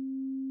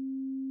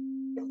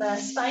 Get the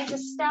spine to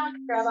stack,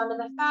 grab onto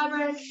the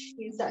fabric,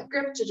 use that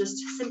grip to just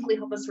simply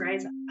help us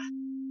rise up.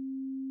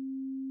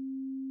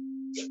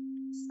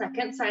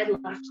 Second side,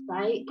 left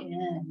thigh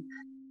in.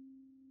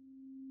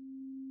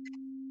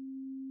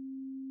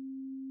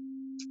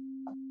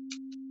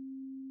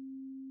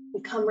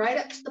 We come right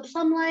up to the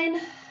plumb line.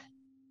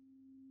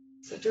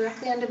 So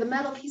directly under the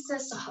metal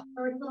pieces, so hop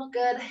forward a little,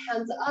 good,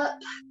 hands up.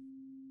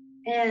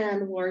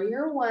 And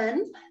warrior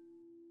one.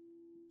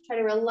 Try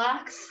to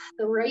relax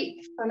the right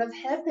front of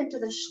hip into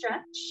the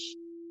stretch.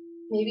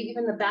 Maybe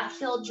even the back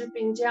heel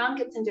drooping down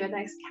gets into a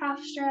nice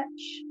calf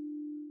stretch.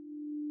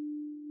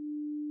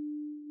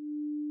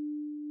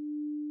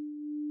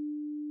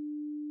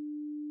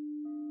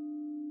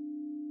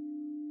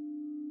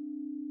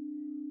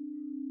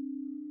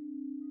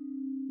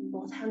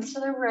 Both hands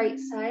to the right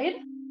side.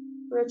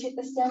 Rotate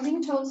the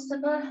standing toes to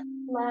the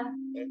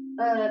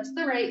left, to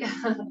the right.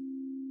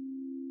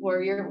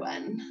 Warrior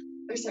one,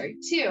 or sorry,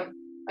 two.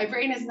 My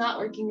brain is not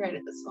working right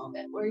at this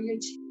moment. Warrior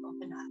two,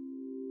 open up.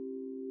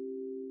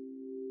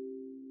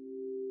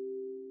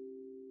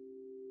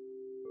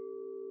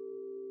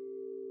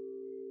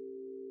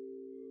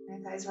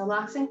 And guys,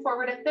 relaxing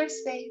forward if there's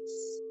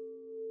space.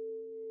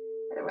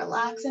 Try to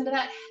relax into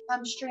that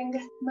hamstring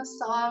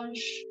massage.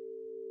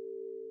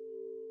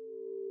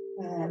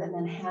 Good, and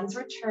then hands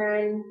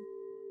return.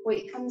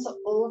 Weight comes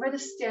over the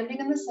standing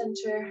in the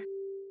center.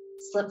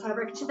 Slip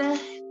fabric to the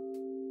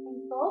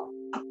ankle.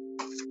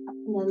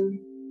 And then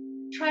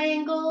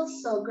triangle,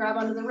 so grab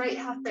onto the right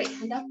half, right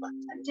hand up, left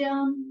hand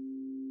down.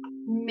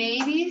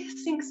 Maybe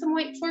sink some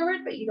weight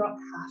forward, but you don't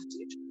have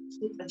to.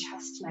 Keep the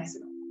chest nice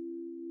and open.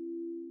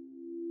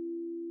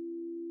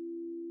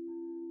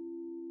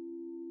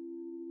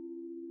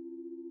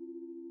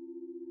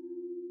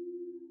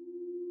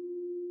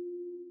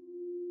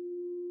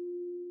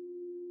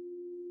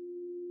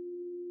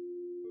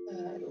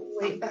 Good.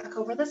 Weight back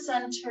over the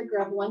center,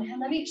 grab one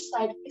hand on each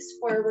side, face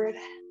forward.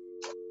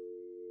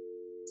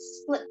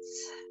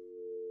 Splits.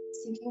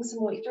 Sinking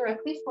some weight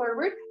directly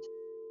forward.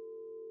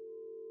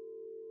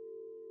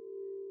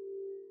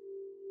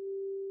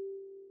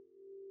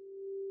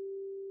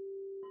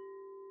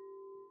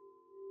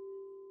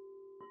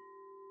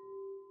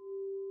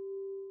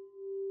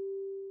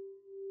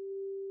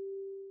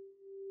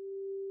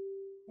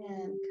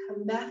 And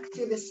come back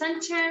through the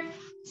center.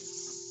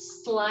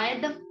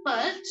 Slide the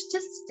foot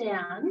to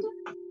stand.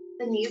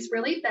 The knees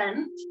really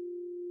bent.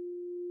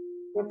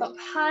 Grip up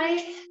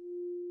high.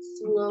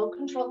 Slow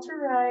control to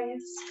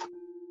rise.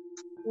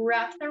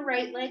 Wrap the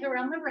right leg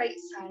around the right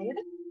side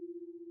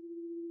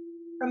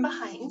from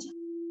behind.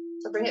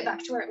 So bring it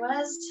back to where it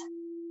was.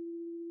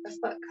 The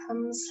foot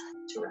comes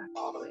to wrap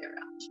all the way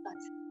around.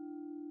 That's it.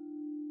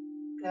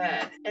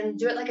 Good. And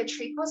do it like a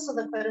tree pose so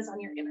the foot is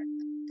on your inner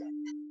thigh.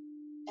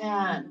 Good.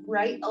 And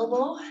right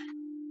elbow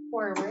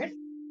forward.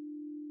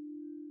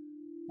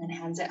 And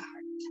hands at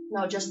heart.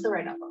 No, just the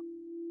right elbow.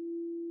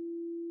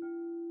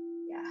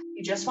 Yeah,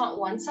 you just want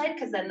one side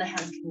because then the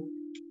hands can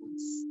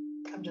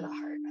come to the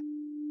heart.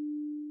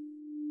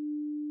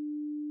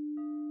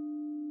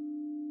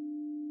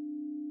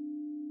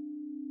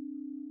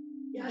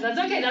 Yeah, that's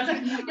okay. That's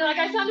okay. You're like,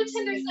 I found a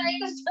tender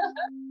side.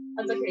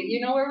 That's okay.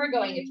 You know where we're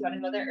going if you want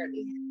to go there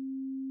early.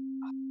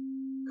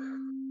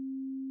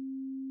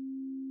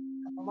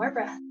 Couple more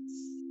breaths.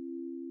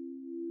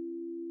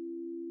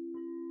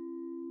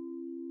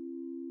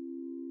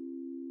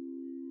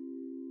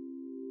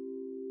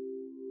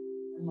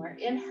 One more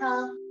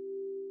inhale.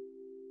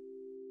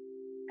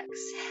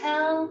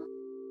 Exhale.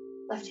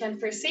 Left hand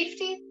for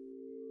safety.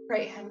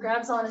 Right hand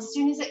grabs on as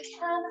soon as it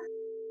can.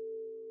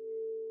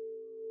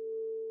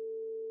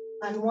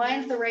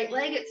 Unwind the right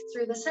leg, it's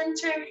through the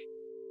center.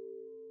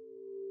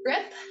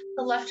 Grip,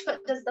 the left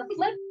foot does the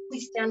flip. We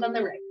stand on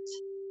the right.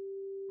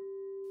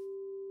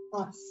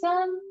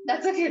 Awesome.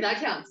 That's okay, that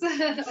counts.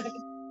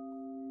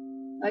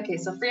 Okay,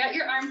 so free out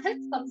your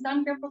armpits, thumbs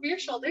down, grip over your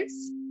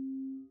shoulders.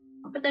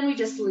 But then we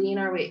just lean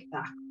our weight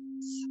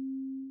backwards.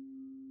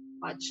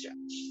 Quad stretch.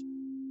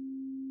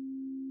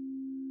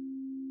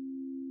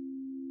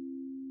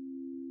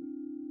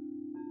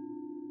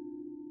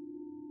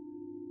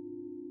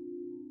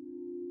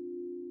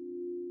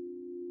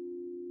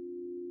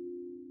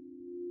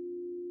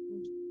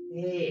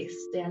 Okay,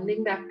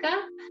 standing back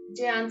up,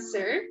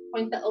 dancer,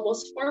 point the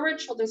elbows forward,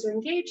 shoulders are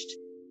engaged,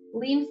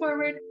 lean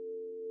forward,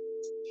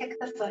 kick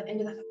the foot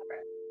into the fabric.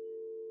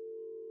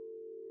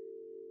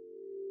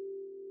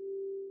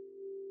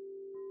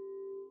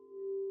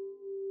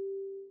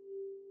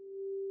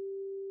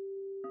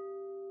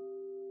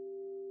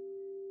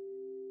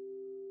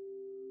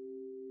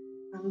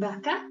 Come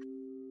back up,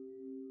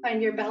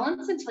 find your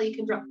balance until you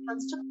can drop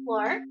hands to the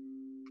floor.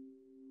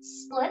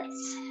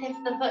 Splits, if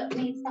the foot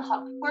needs to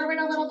hop forward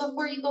a little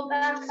before you go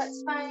back,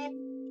 that's fine.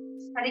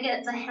 Try to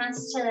get the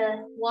hands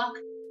to walk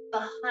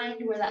behind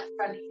where that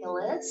front heel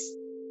is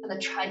for the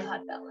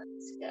tripod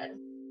balance. Good.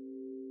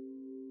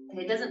 And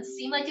it doesn't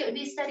seem like it would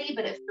be steady,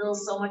 but it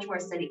feels so much more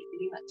steady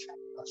getting that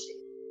triangle shape.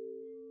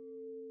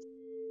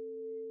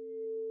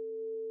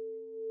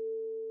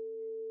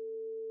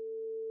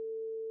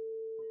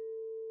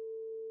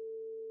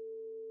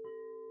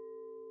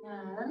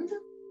 And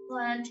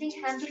planting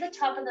hands at the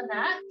top of the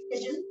mat,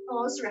 pigeon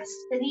pose, rest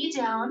the knee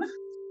down,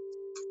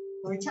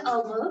 or to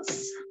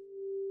elbows.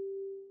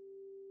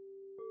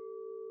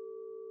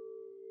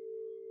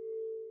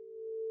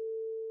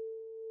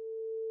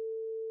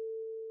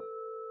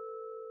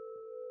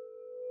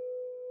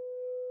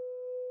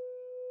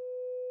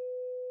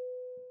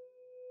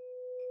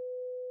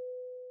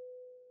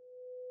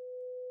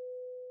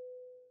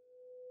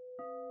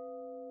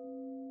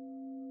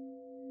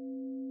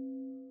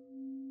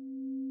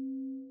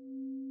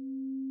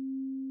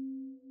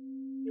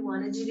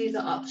 Wanted to do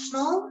the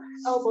optional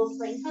elbow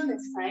plank on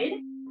this side.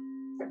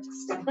 Start to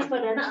step the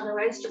foot in,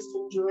 otherwise just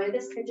enjoy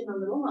this pigeon a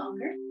little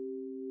longer.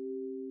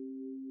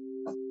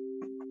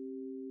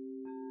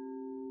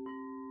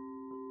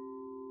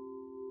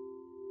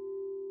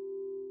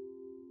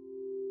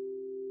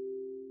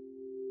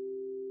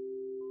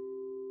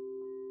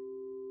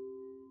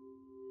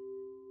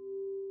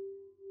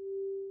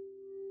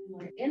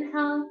 More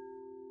inhale.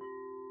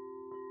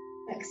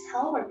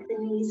 Exhale, work the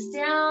knees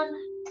down.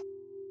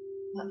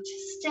 Up to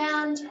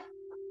stand.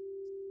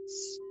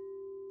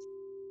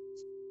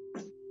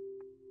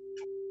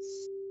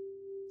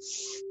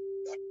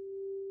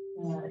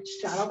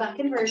 Straddle back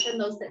inversion.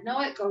 Those that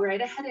know it, go right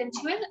ahead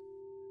into it.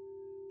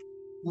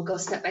 We'll go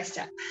step by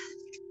step.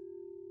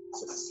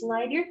 So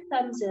slide your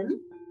thumbs in.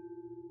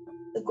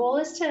 The goal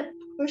is to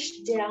push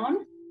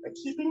down, but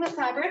keeping the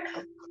fabric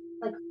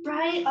like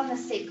right on the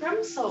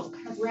sacrum, so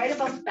kind of right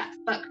above that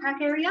butt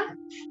crack area.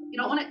 You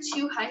don't want it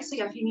too high, so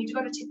yeah, if you need to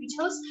go to tippy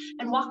toes,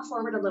 and walk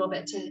forward a little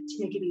bit to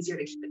make it easier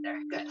to keep it there.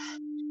 Good.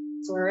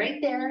 So we're right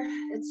there.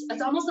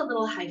 It's almost a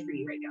little high for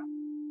you right now.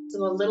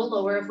 So a little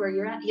lower of where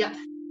you're at. Yep.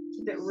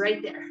 Keep it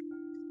right there.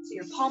 So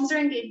your palms are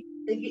engaged,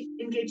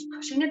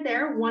 pushing it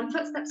there. One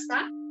foot steps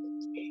back.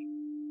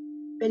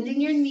 Bending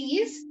your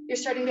knees. You're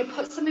starting to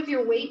put some of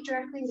your weight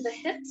directly into the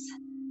hips.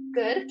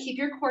 Good. Keep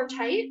your core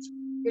tight.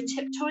 You're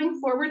tiptoeing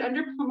forward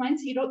under plumb line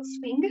so you don't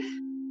swing.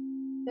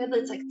 Good.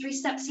 It's like 3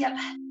 steps. Yep.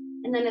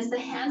 And then as the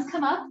hands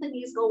come up, the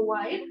knees go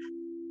wide.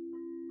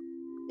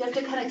 You have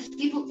to kind of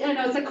keep, I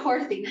know it's a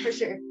core thing for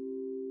sure.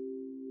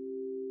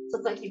 So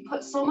it's like you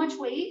put so much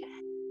weight.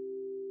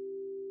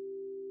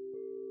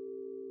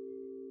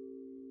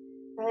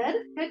 Good,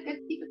 good, good.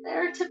 Keep it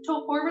there.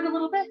 Tiptoe forward a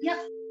little bit. Yep.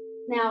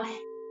 Now,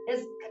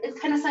 it's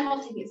kind of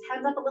simultaneous.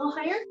 Hands up a little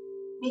higher,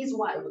 knees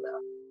wide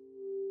though.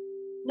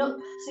 Nope.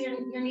 So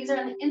your knees are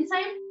on the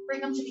inside, bring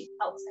them to the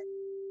outside.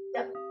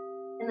 Yep.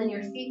 And then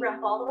your feet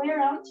wrap all the way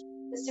around.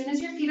 As soon as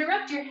your feet are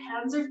wrapped, your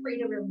hands are free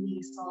to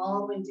release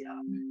all the way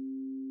down.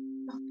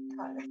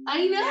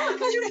 I know,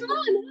 because you're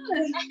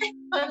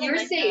fun. You're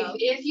safe.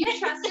 If you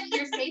trust it,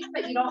 you're safe,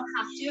 but you don't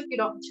have to if you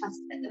don't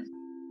trust it.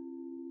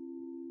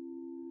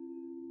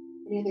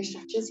 Any other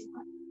stretches you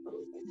want?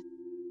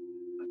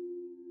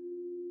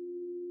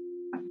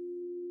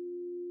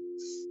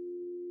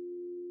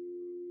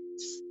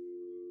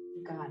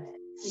 You got it.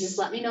 And just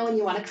let me know when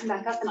you want to come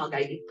back up and I'll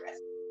guide you through it.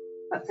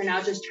 But for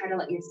now, just try to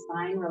let your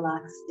spine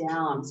relax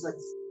down. So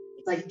it's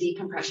like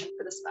decompression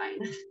for the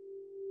spine.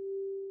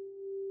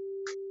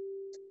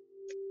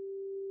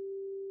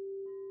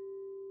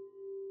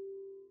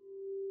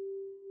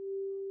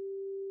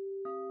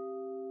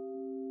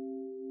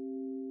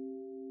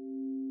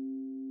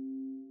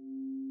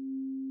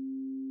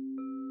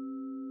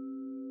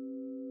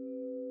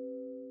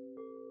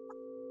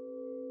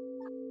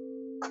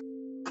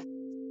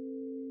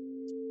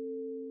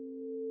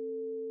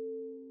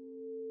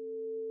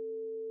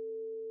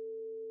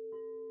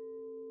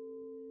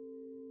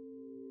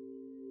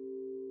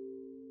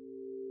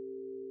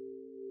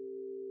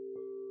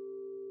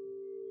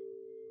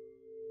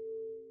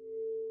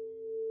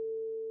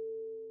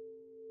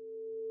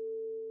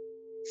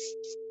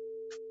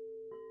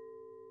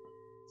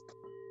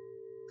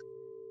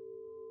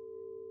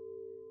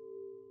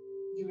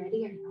 You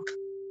ready or no?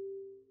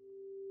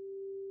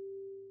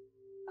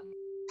 Okay.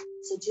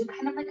 So do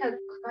kind of like a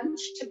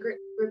crunch to grip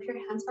your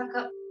hands back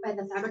up by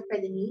the fabric by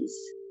the knees.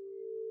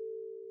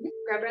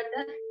 Grab right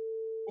there.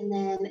 And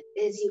then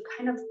as you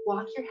kind of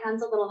walk your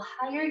hands a little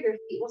higher, your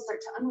feet will start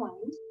to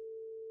unwind.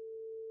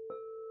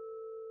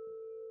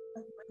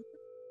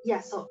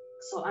 Yeah, so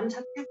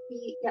untuck your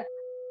feet, yep.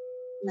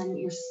 And then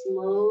you're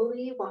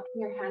slowly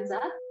walking your hands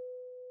up.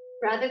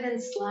 Rather than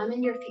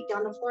slamming your feet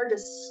down the floor,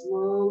 just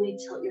slowly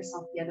tilt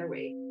yourself the other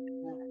way.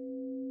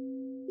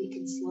 You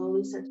can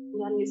slowly start to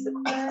pull on, use the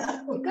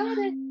core. You got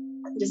it.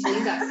 Just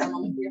lean back for a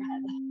moment with your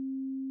head.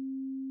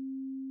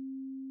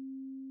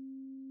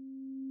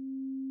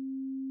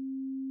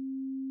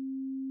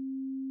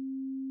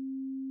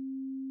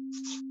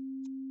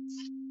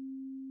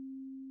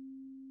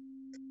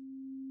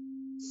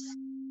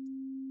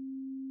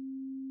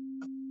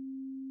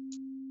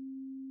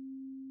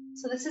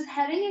 So this is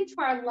heading into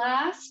our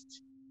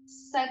last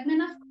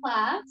segment of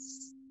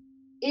class.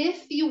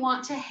 If you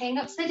want to hang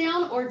upside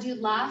down or do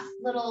last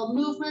little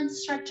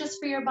movements, stretches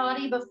for your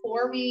body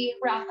before we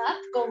wrap up,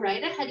 go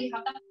right ahead. You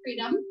have that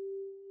freedom.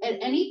 At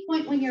any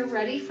point when you're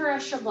ready for a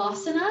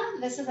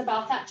Shavasana, this is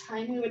about that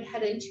time we would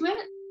head into it.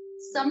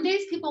 Some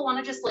days people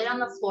want to just lay on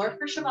the floor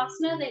for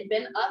Shavasana. They've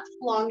been up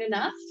long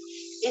enough.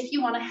 If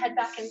you want to head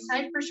back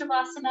inside for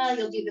Shavasana,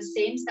 you'll do the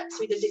same steps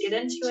we did to get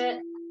into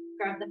it.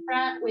 Grab the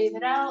front, wave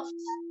it out.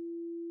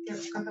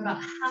 Grab about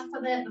half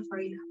of it before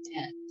you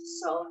come in.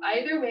 So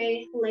either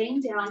way, laying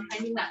down,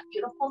 finding that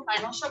beautiful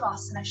final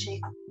Shavasana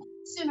shape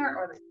sooner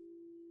or later.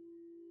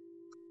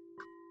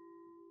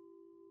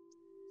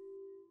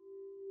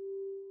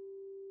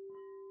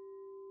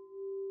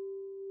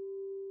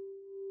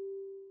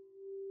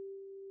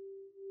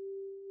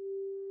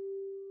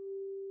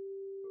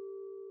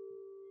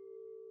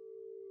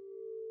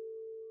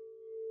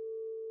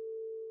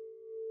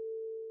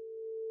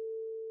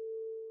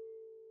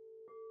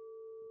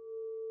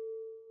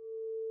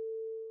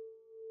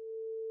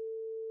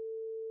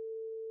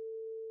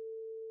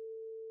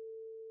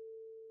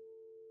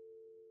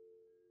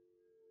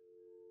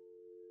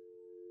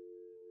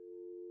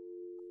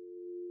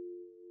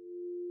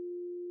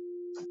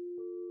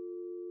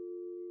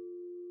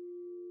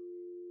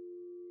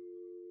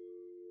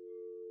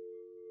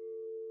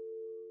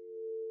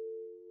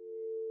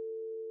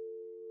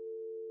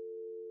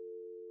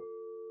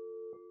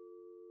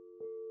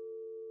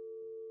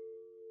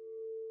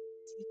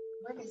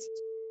 Where is it?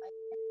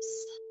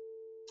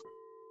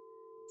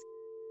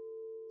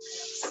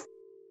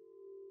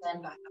 Then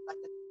back up like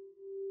this.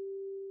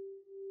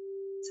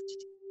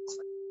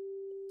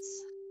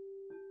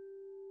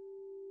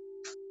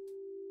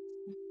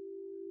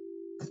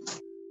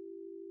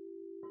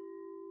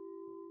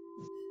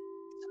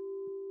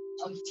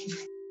 Oh, you can.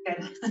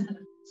 Good.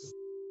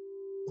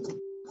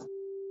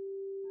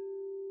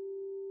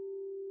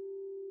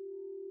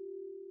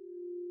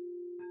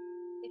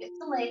 You get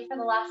to lay for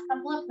the last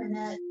couple of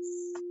minutes.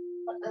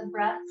 Let the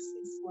breaths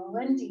be slow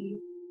and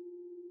deep.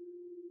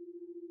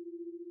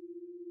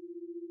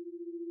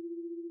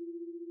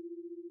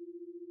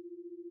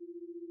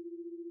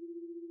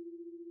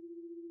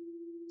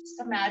 Just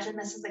imagine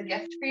this is a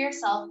gift for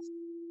yourself.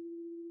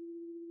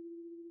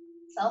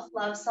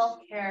 Self-love,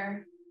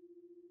 self-care.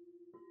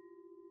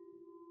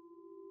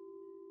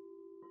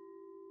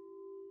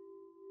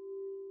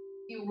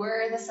 You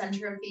were the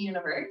center of the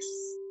universe.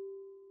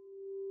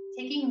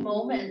 Taking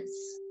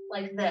moments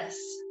like this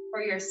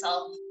for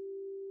yourself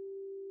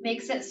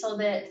makes it so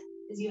that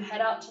As you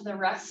head out to the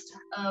rest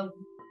of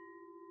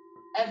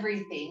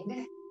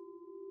everything,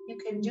 you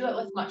can do it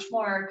with much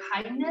more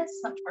kindness,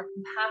 much more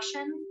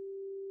compassion,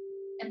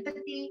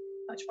 empathy,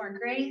 much more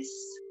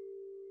grace.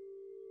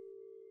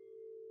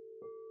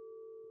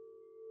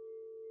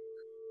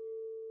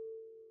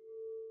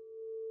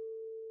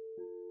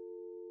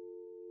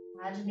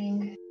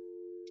 Imagining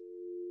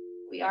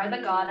we are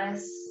the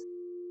goddess,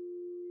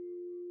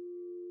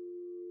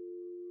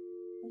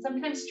 and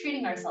sometimes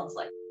treating ourselves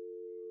like.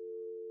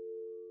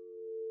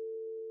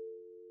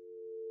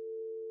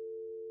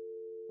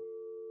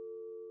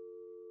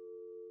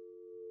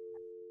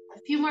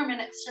 A few more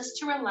minutes just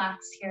to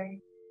relax here.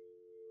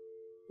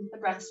 Keep the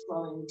breath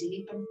flowing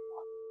deep and full.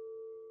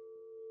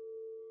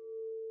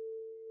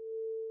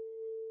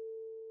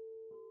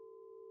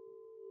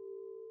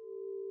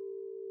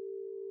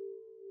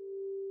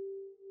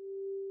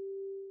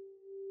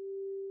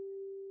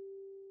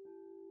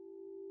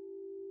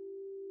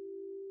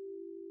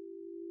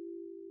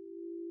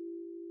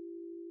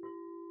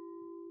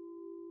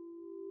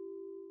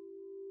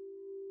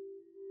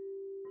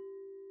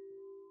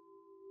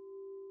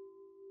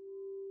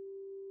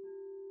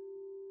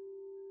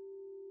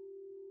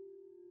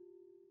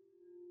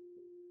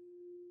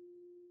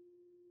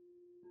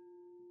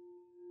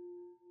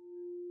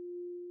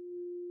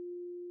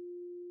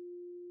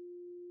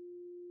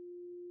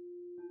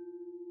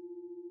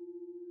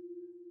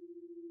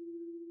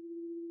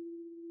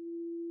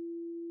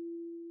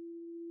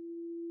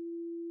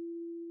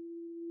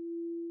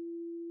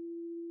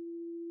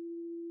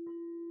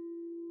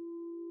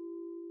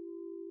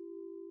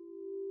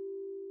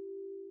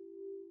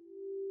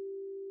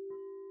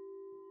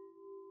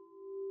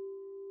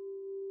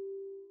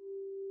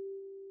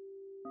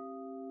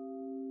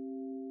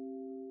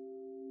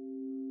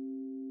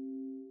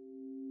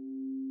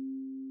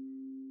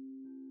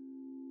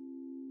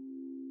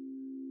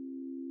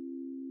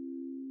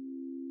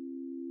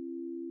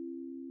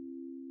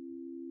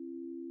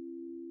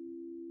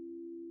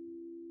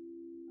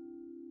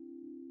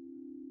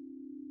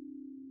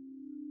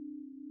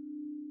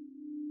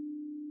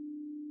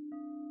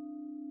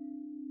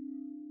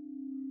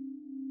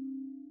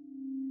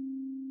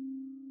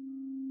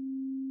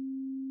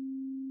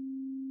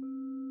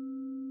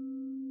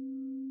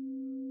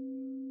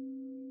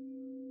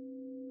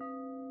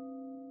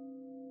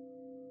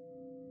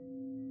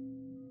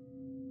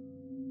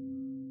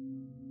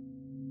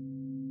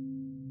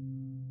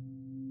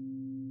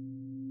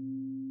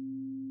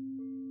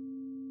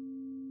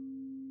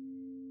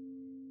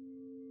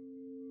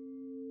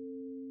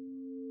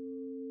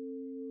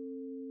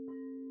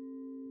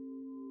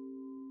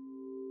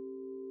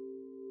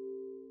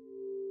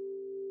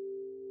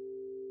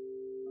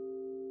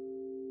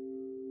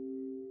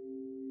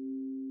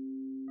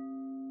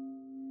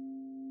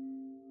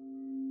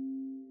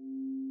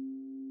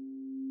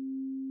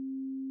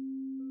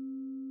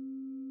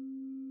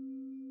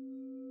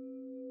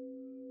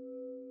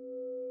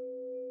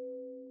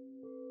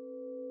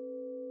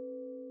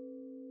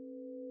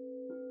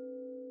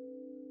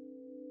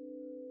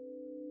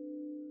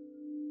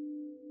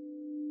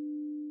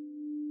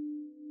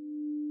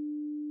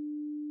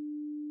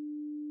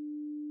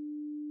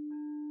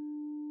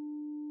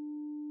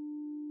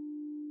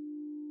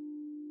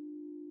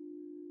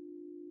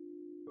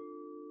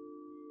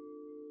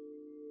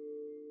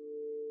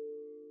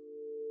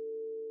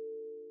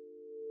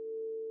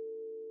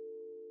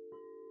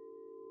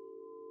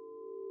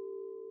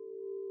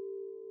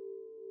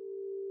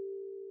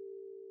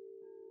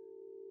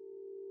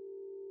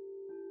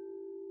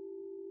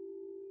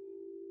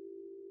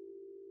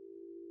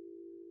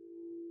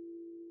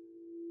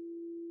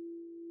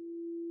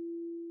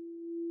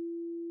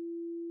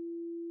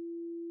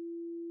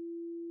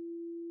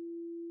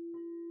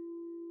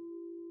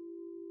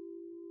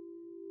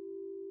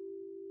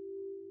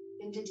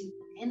 Into deep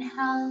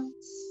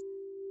inhales,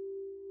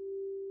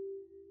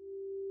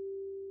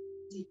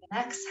 deep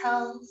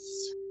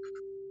exhales.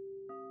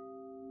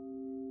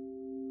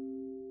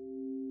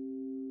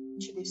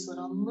 Introduce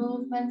little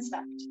movements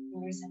back to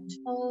fingers and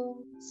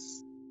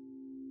toes,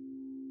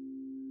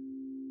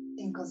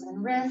 ankles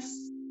and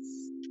wrists.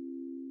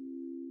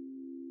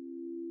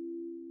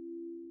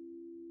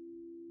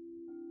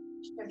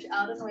 Stretch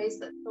out in ways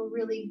that feel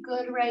really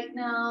good right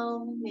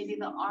now. Maybe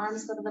the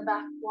arms go to the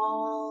back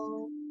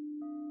wall.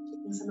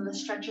 Taking some of the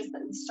stretches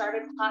that we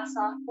started class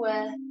off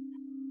with.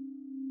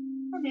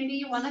 Or maybe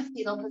you want a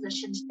fetal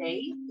position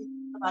today. Keep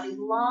the body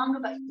long,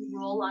 but you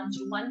roll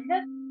onto one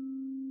hip.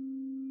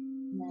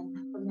 And then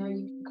from there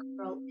you can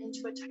curl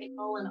into a tight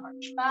ball and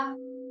arch back.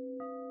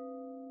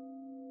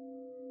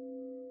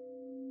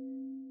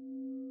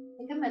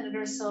 Take a minute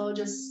or so,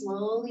 just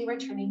slowly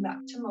returning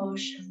back to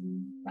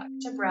motion, back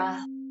to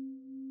breath.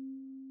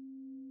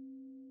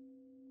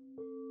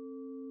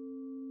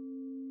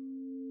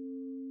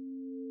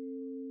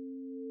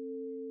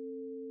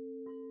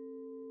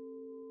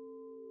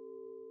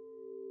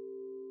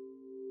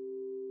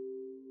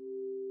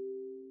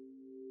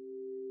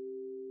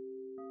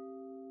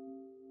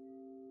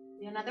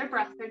 Another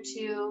breath or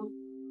two.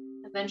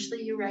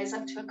 Eventually you rise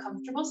up to a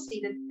comfortable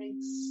seated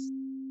place.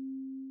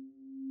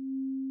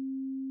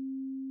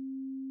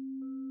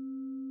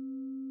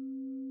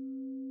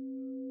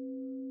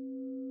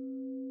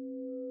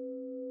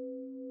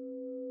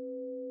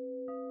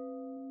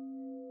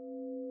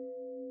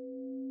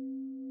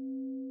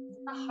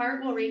 The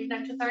heart will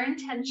reconnect with our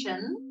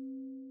intention.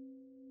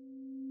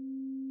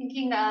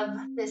 Thinking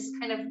of this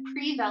kind of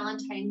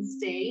pre-Valentine's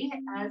Day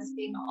as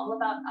being all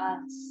about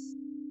us.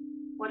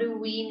 What do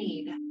we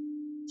need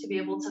to be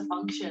able to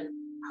function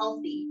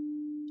healthy,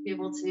 to be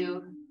able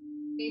to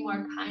be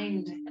more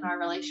kind in our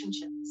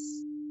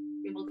relationships,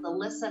 be able to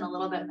listen a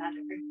little bit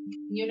better,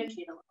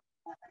 communicate a little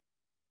bit better.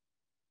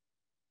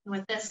 And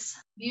with this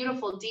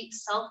beautiful, deep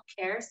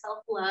self-care,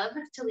 self-love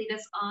to lead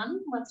us on,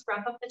 let's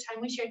wrap up the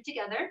time we shared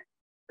together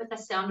with the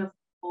sound of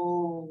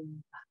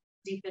Om.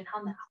 Deep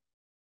inhale now.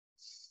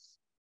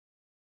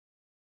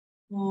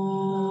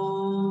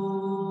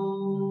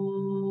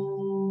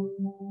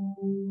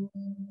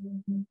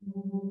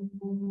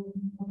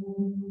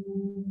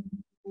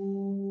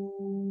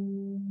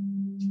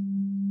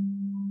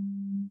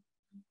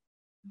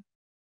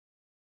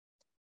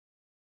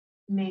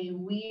 May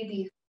we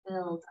be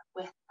filled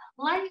with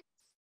light,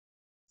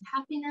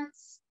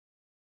 happiness,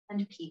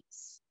 and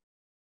peace.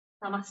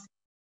 Namaste.